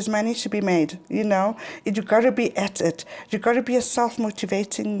 there's money to be made, You've got to be at it. You've got to be a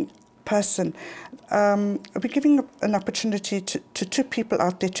self-motivating person. We're giving an opportunity to 2 people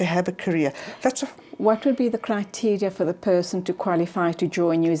out there to have a career. What would be the criteria for the person to qualify to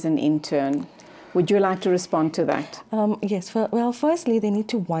join you as an intern? Would you like to respond to that? Yes. Well, firstly, they need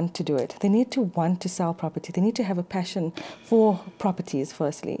to want to do it. They need to want to sell property. They need to have a passion for properties,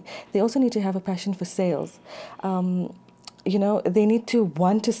 firstly. They also need to have a passion for sales. you know, they need to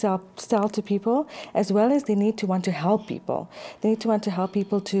want to sell to people, as well as they need to want to help people. They need to want to help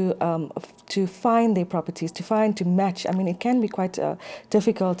people to find their properties, to match. I mean, it can be quite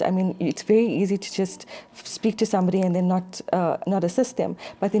difficult. I mean, it's very easy to just speak to somebody and then not assist them,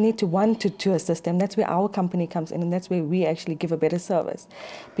 but they need to want to assist them. That's where our company comes in, and that's where we actually give a better service,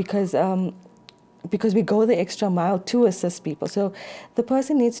 because we go the extra mile to assist people. So the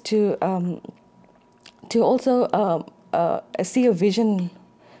person needs to also see a vision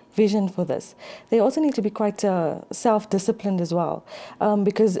for this. They also need to be quite self-disciplined as well,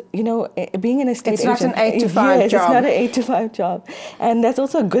 because, you know, being an estate agent, it's not an 8 to 5 yes, job. It's not an 8 to 5 job, and that's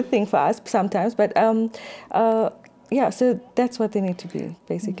also a good thing for us sometimes. But yeah, so that's what they need to be,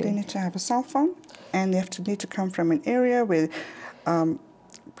 basically. They need to have a cell phone, and they need to come from an area where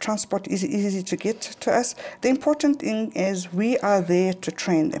transport is easy to get to us. The important thing is we are there to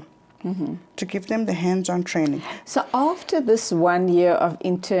train them. To give them the hands-on training. So after this 1 year of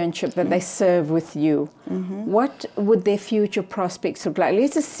internship that they serve with you, what would their future prospects look like?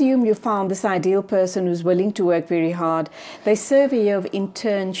 Let's assume you found this ideal person who's willing to work very hard. They serve a year of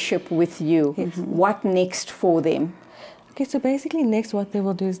internship with you. What next for them? Okay, so basically next what they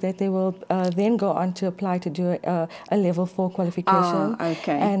will do is that they will then go on to apply to do a level 4 qualification.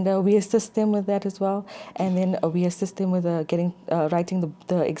 Okay. And we assist them with that as well. And then we assist them with writing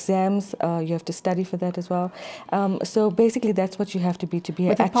the exams. You have to study for that as well. So basically that's what you have to be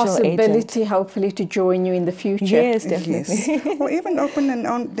with an actual agent. With the possibility hopefully to join you in the future. Yes, definitely. Yes. Or even open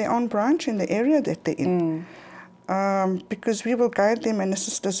their own branch in the area that they're in. Because we will guide them and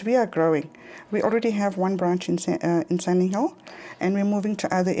assist us. We are growing. We already have one branch in Sanning Hill, and we're moving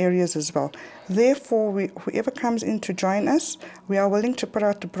to other areas as well. Therefore, whoever comes in to join us, we are willing to put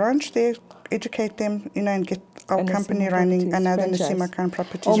out the branch there, educate them, you know, and get our company running, another Nasima Khan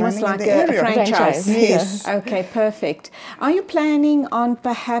Properties almost running like in the a area. franchise. Yes. Okay, perfect. Are you planning on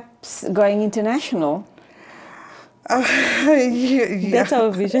perhaps going international? Yeah. That's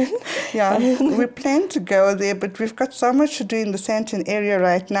our vision. Yeah, we plan to go there, but we've got so much to do in the Sandton area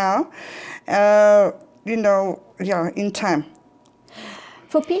right now. You know, yeah, in time.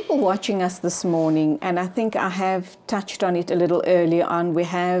 For people watching us this morning, and I think I have touched on it a little earlier on, we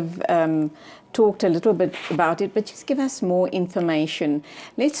have talked a little bit about it, but just give us more information.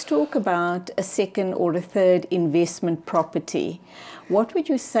 Let's talk about a second or a third investment property. What would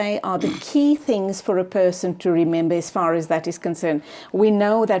you say are the key things for a person to remember as far as that is concerned? We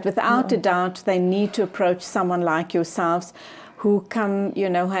know that without a doubt they need to approach someone like yourselves who come, you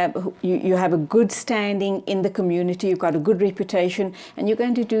know, you have a good standing in the community, you've got a good reputation, and you're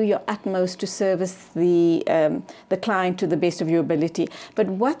going to do your utmost to service the client to the best of your ability. But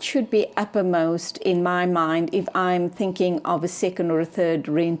what should be uppermost in my mind if I'm thinking of a second or a third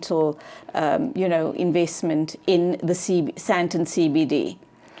rental, you know, investment in the Sandton CBD?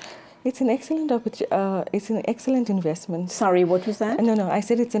 It's an excellent it's an excellent investment. Sorry, what was that? No, I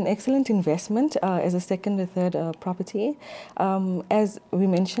said it's an excellent investment as a second or third property. As we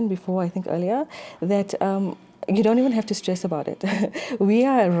mentioned before, I think earlier, that you don't even have to stress about it. We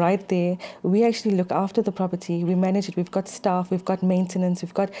are right there. We actually look after the property. We manage it. We've got staff. We've got maintenance.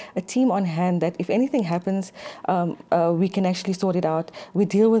 We've got a team on hand that if anything happens, we can actually sort it out. We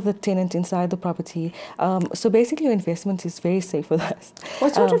deal with the tenant inside the property. So basically your investment is very safe with us.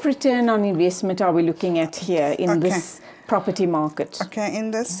 What sort of return on investment are we looking at here in this property market? Okay,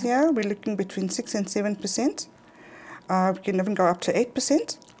 in this year, we're looking between 6 and 7%. We can even go up to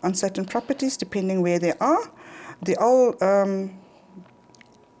 8% on certain properties, depending where they are. The old,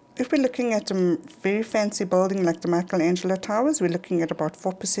 if we're looking at a very fancy building like the Michelangelo Towers, we're looking at about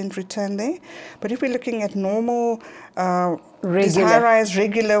 4% return there. But if we're looking at normal, high-rise,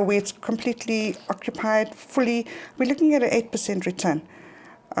 regular, where it's completely occupied, fully, we're looking at an 8% return.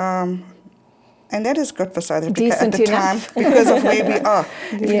 And that is good for South Africa Decent at the enough. time because of where we are.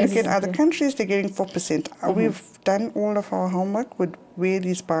 If you look at other countries, they're getting 4%. We've done all of our homework with where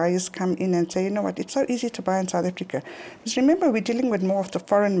these buyers come in and say, you know what, it's so easy to buy in South Africa. Because remember, we're dealing with more of the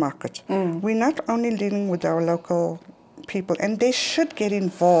foreign market. We're not only dealing with our local people, and they should get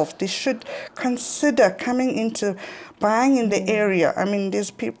involved. They should consider coming into buying in the area. I mean,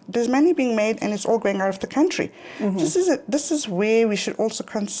 there's money being made, and it's all going out of the country. This is where we should also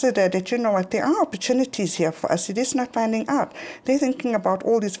consider that, you know what, there are opportunities here for us. It is not finding out. They're thinking about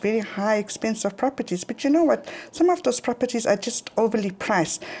all these very high, expensive properties, but you know what, some of those properties are just overly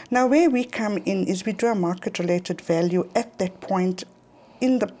priced. Now, where we come in is we do a market-related value at that point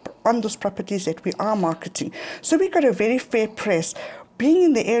on those properties that we are marketing. So we got a very fair price being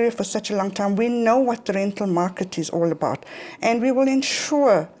in the area for such a long time, we know what the rental market is all about. And we will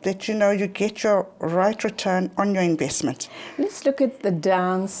ensure that, you know, you get your right return on your investment. Let's look at the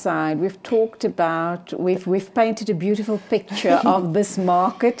downside. We've talked about, we've painted a beautiful picture of this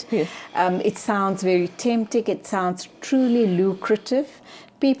market. Yes. It sounds very tempting. It sounds truly lucrative.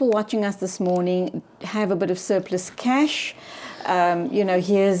 People watching us this morning have a bit of surplus cash. You know,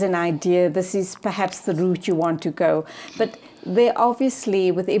 here's an idea. This is perhaps the route you want to go. But there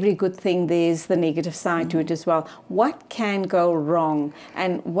obviously, with every good thing, there's the negative side to it as well. What can go wrong?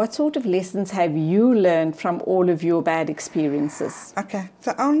 And what sort of lessons have you learned from all of your bad experiences? Okay,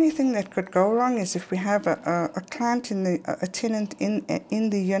 the only thing that could go wrong is if we have a client a tenant in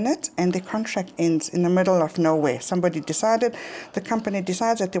the unit and the contract ends in the middle of nowhere. The company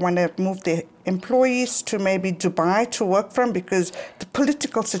decides that they want to move their employees to maybe Dubai to work from because the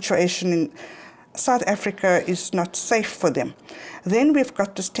political situation in South Africa is not safe for them. Then we've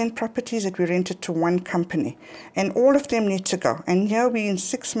got these 10 properties that we rented to one company, and all of them need to go. And here we're in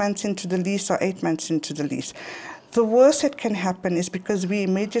 6 months into the lease or 8 months into the lease. The worst that can happen is because we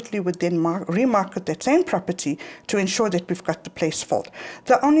immediately would then remarket that same property to ensure that we've got the place full.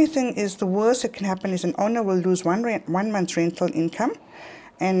 The only thing is the worst that can happen is an owner will lose one month's rental income,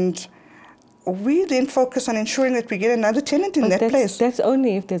 and we then focus on ensuring that we get another tenant in that place. That's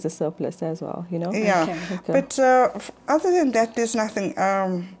only if there's a surplus as well, you know? Yeah, Okay. but other than that, there's nothing.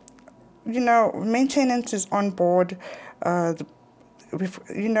 You know, maintenance is on board.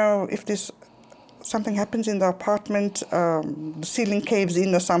 You know, if there's something happens in the apartment, the ceiling caves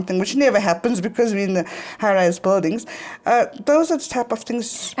in or something, which never happens because we're in the high-rise buildings. Those are the type of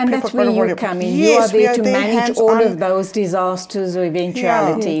things. And that's where you come in. Yes, you are there to manage all of those disasters or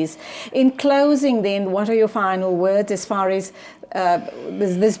eventualities. Yeah. In closing then, what are your final words as far as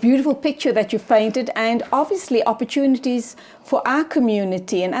this beautiful picture that you've painted, and obviously opportunities for our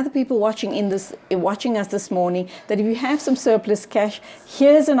community and other people watching us this morning, that if you have some surplus cash,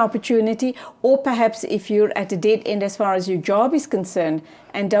 here's an opportunity, or perhaps if you're at a dead end as far as your job is concerned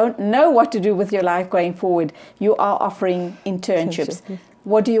and don't know what to do with your life going forward, you are offering internships.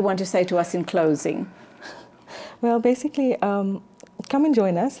 What do you want to say to us in closing? Well, basically, come and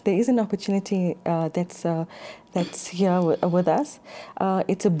join us. There is an opportunity that's here with us.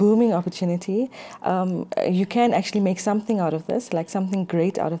 It's a booming opportunity. You can actually make something out of this, like something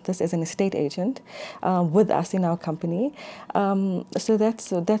great out of this as an estate agent with us in our company. So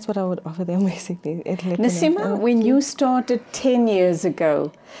that's what I would offer them, basically. Nasima, when you started 10 years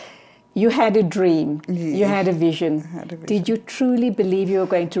ago, you had a dream. Yes. You had a vision. Did you truly believe you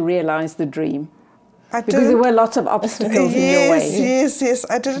were going to realize the dream? Because there were lots of obstacles in your way. Yes,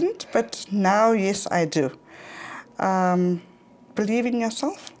 I didn't, but now, yes, I do. Believe in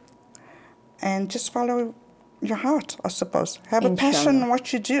yourself and just follow your heart, I suppose. Have a passion in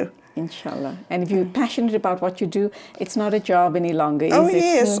what you do. Inshallah. And if you're passionate about what you do, it's not a job any longer, is it? Oh,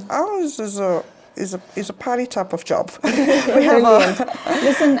 yes. Ours is a party type of job.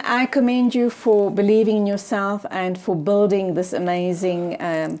 Listen, I commend you for believing in yourself and for building this amazing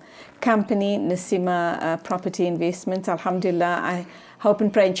company, Nasima Property Investments. Alhamdulillah, I hope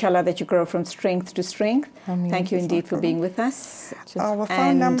and pray, inshallah, that you grow from strength to strength. Thank you indeed for being with us. Our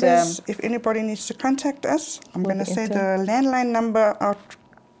phone numbers, if anybody needs to contact us, I'm going to say the landline number out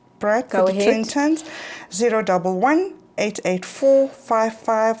bright for the twin turns, 011 884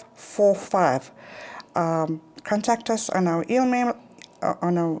 5545. Contact us on our email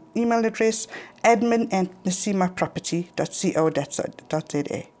address,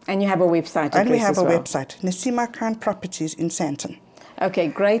 admin@nasimaproperty.co.za. And you have a website address. And we have a website, Nasima Khan Properties in Sandton. Okay,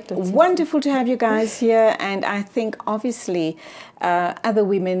 great. Wonderful to have you guys here. And I think obviously other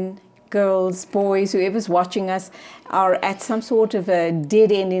women, girls, boys, whoever's watching us are at some sort of a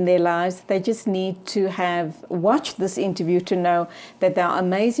dead end in their lives. They just need to have watched this interview to know that there are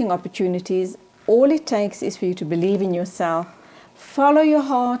amazing opportunities. All it takes is for you to believe in yourself, follow your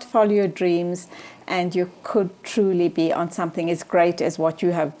heart, follow your dreams, and you could truly be on something as great as what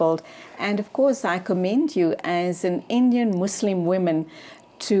you have built. And of course, I commend you as an Indian Muslim woman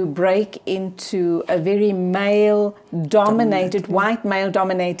to break into a very male-dominated, white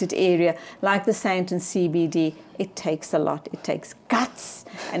male-dominated area like the Sandton CBD. It takes a lot. It takes guts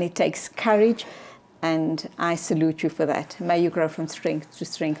and it takes courage. And I salute you for that. May you grow from strength to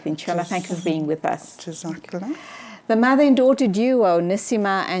strength, inshallah. Thank you for being with us. Jazakallah. The mother and daughter duo,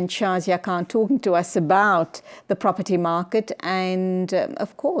 Nisima and Shazia Khan, talking to us about the property market and,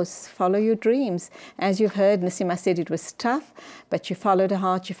 of course, follow your dreams. As you've heard, Nisima said it was tough, but she followed her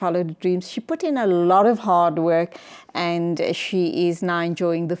heart, she followed her dreams. She put in a lot of hard work and she is now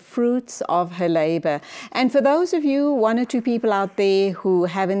enjoying the fruits of her labor. And for those of you, 1 or 2 people out there who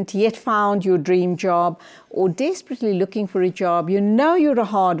haven't yet found your dream job or desperately looking for a job, you know you're a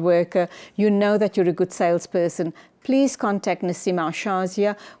hard worker, you know that you're a good salesperson, please contact Nisima or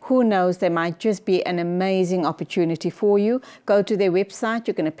Shazia. Who knows, there might just be an amazing opportunity for you. Go to their website,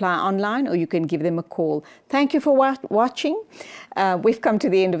 you can apply online or you can give them a call. Thank you for watching. We've come to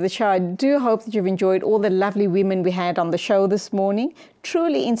the end of the show. I do hope that you've enjoyed all the lovely women we had on the show this morning.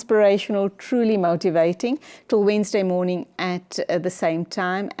 Truly inspirational, truly motivating. Till Wednesday morning at the same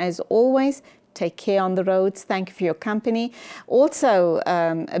time. As always, take care on the roads. Thank you for your company. Also,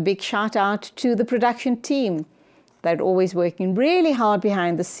 a big shout out to the production team. They're always working really hard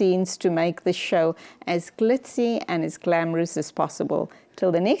behind the scenes to make the show as glitzy and as glamorous as possible.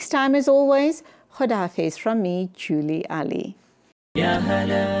 Till the next time, as always, Khuda Hafiz from me, Julie Alli. يا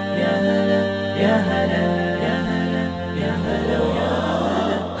هلا يا هلا يا هلا يا هلا يا هلا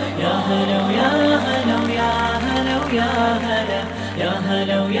يا هلا يا هلا يا هلا يا هلا يا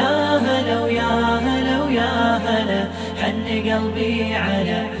هلا يا هلا يا هلا يا هلا حن قلبي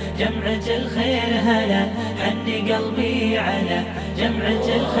على جمعة الخير هلا حن قلبي على جمعة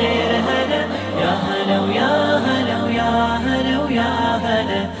الخير هلا يا هلا ويا هلا ويا هلا ويا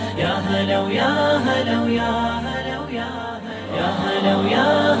هلا يا هلا ويا هلا ويا هلا ويا هلا ويا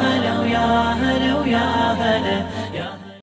هلا ويا هلا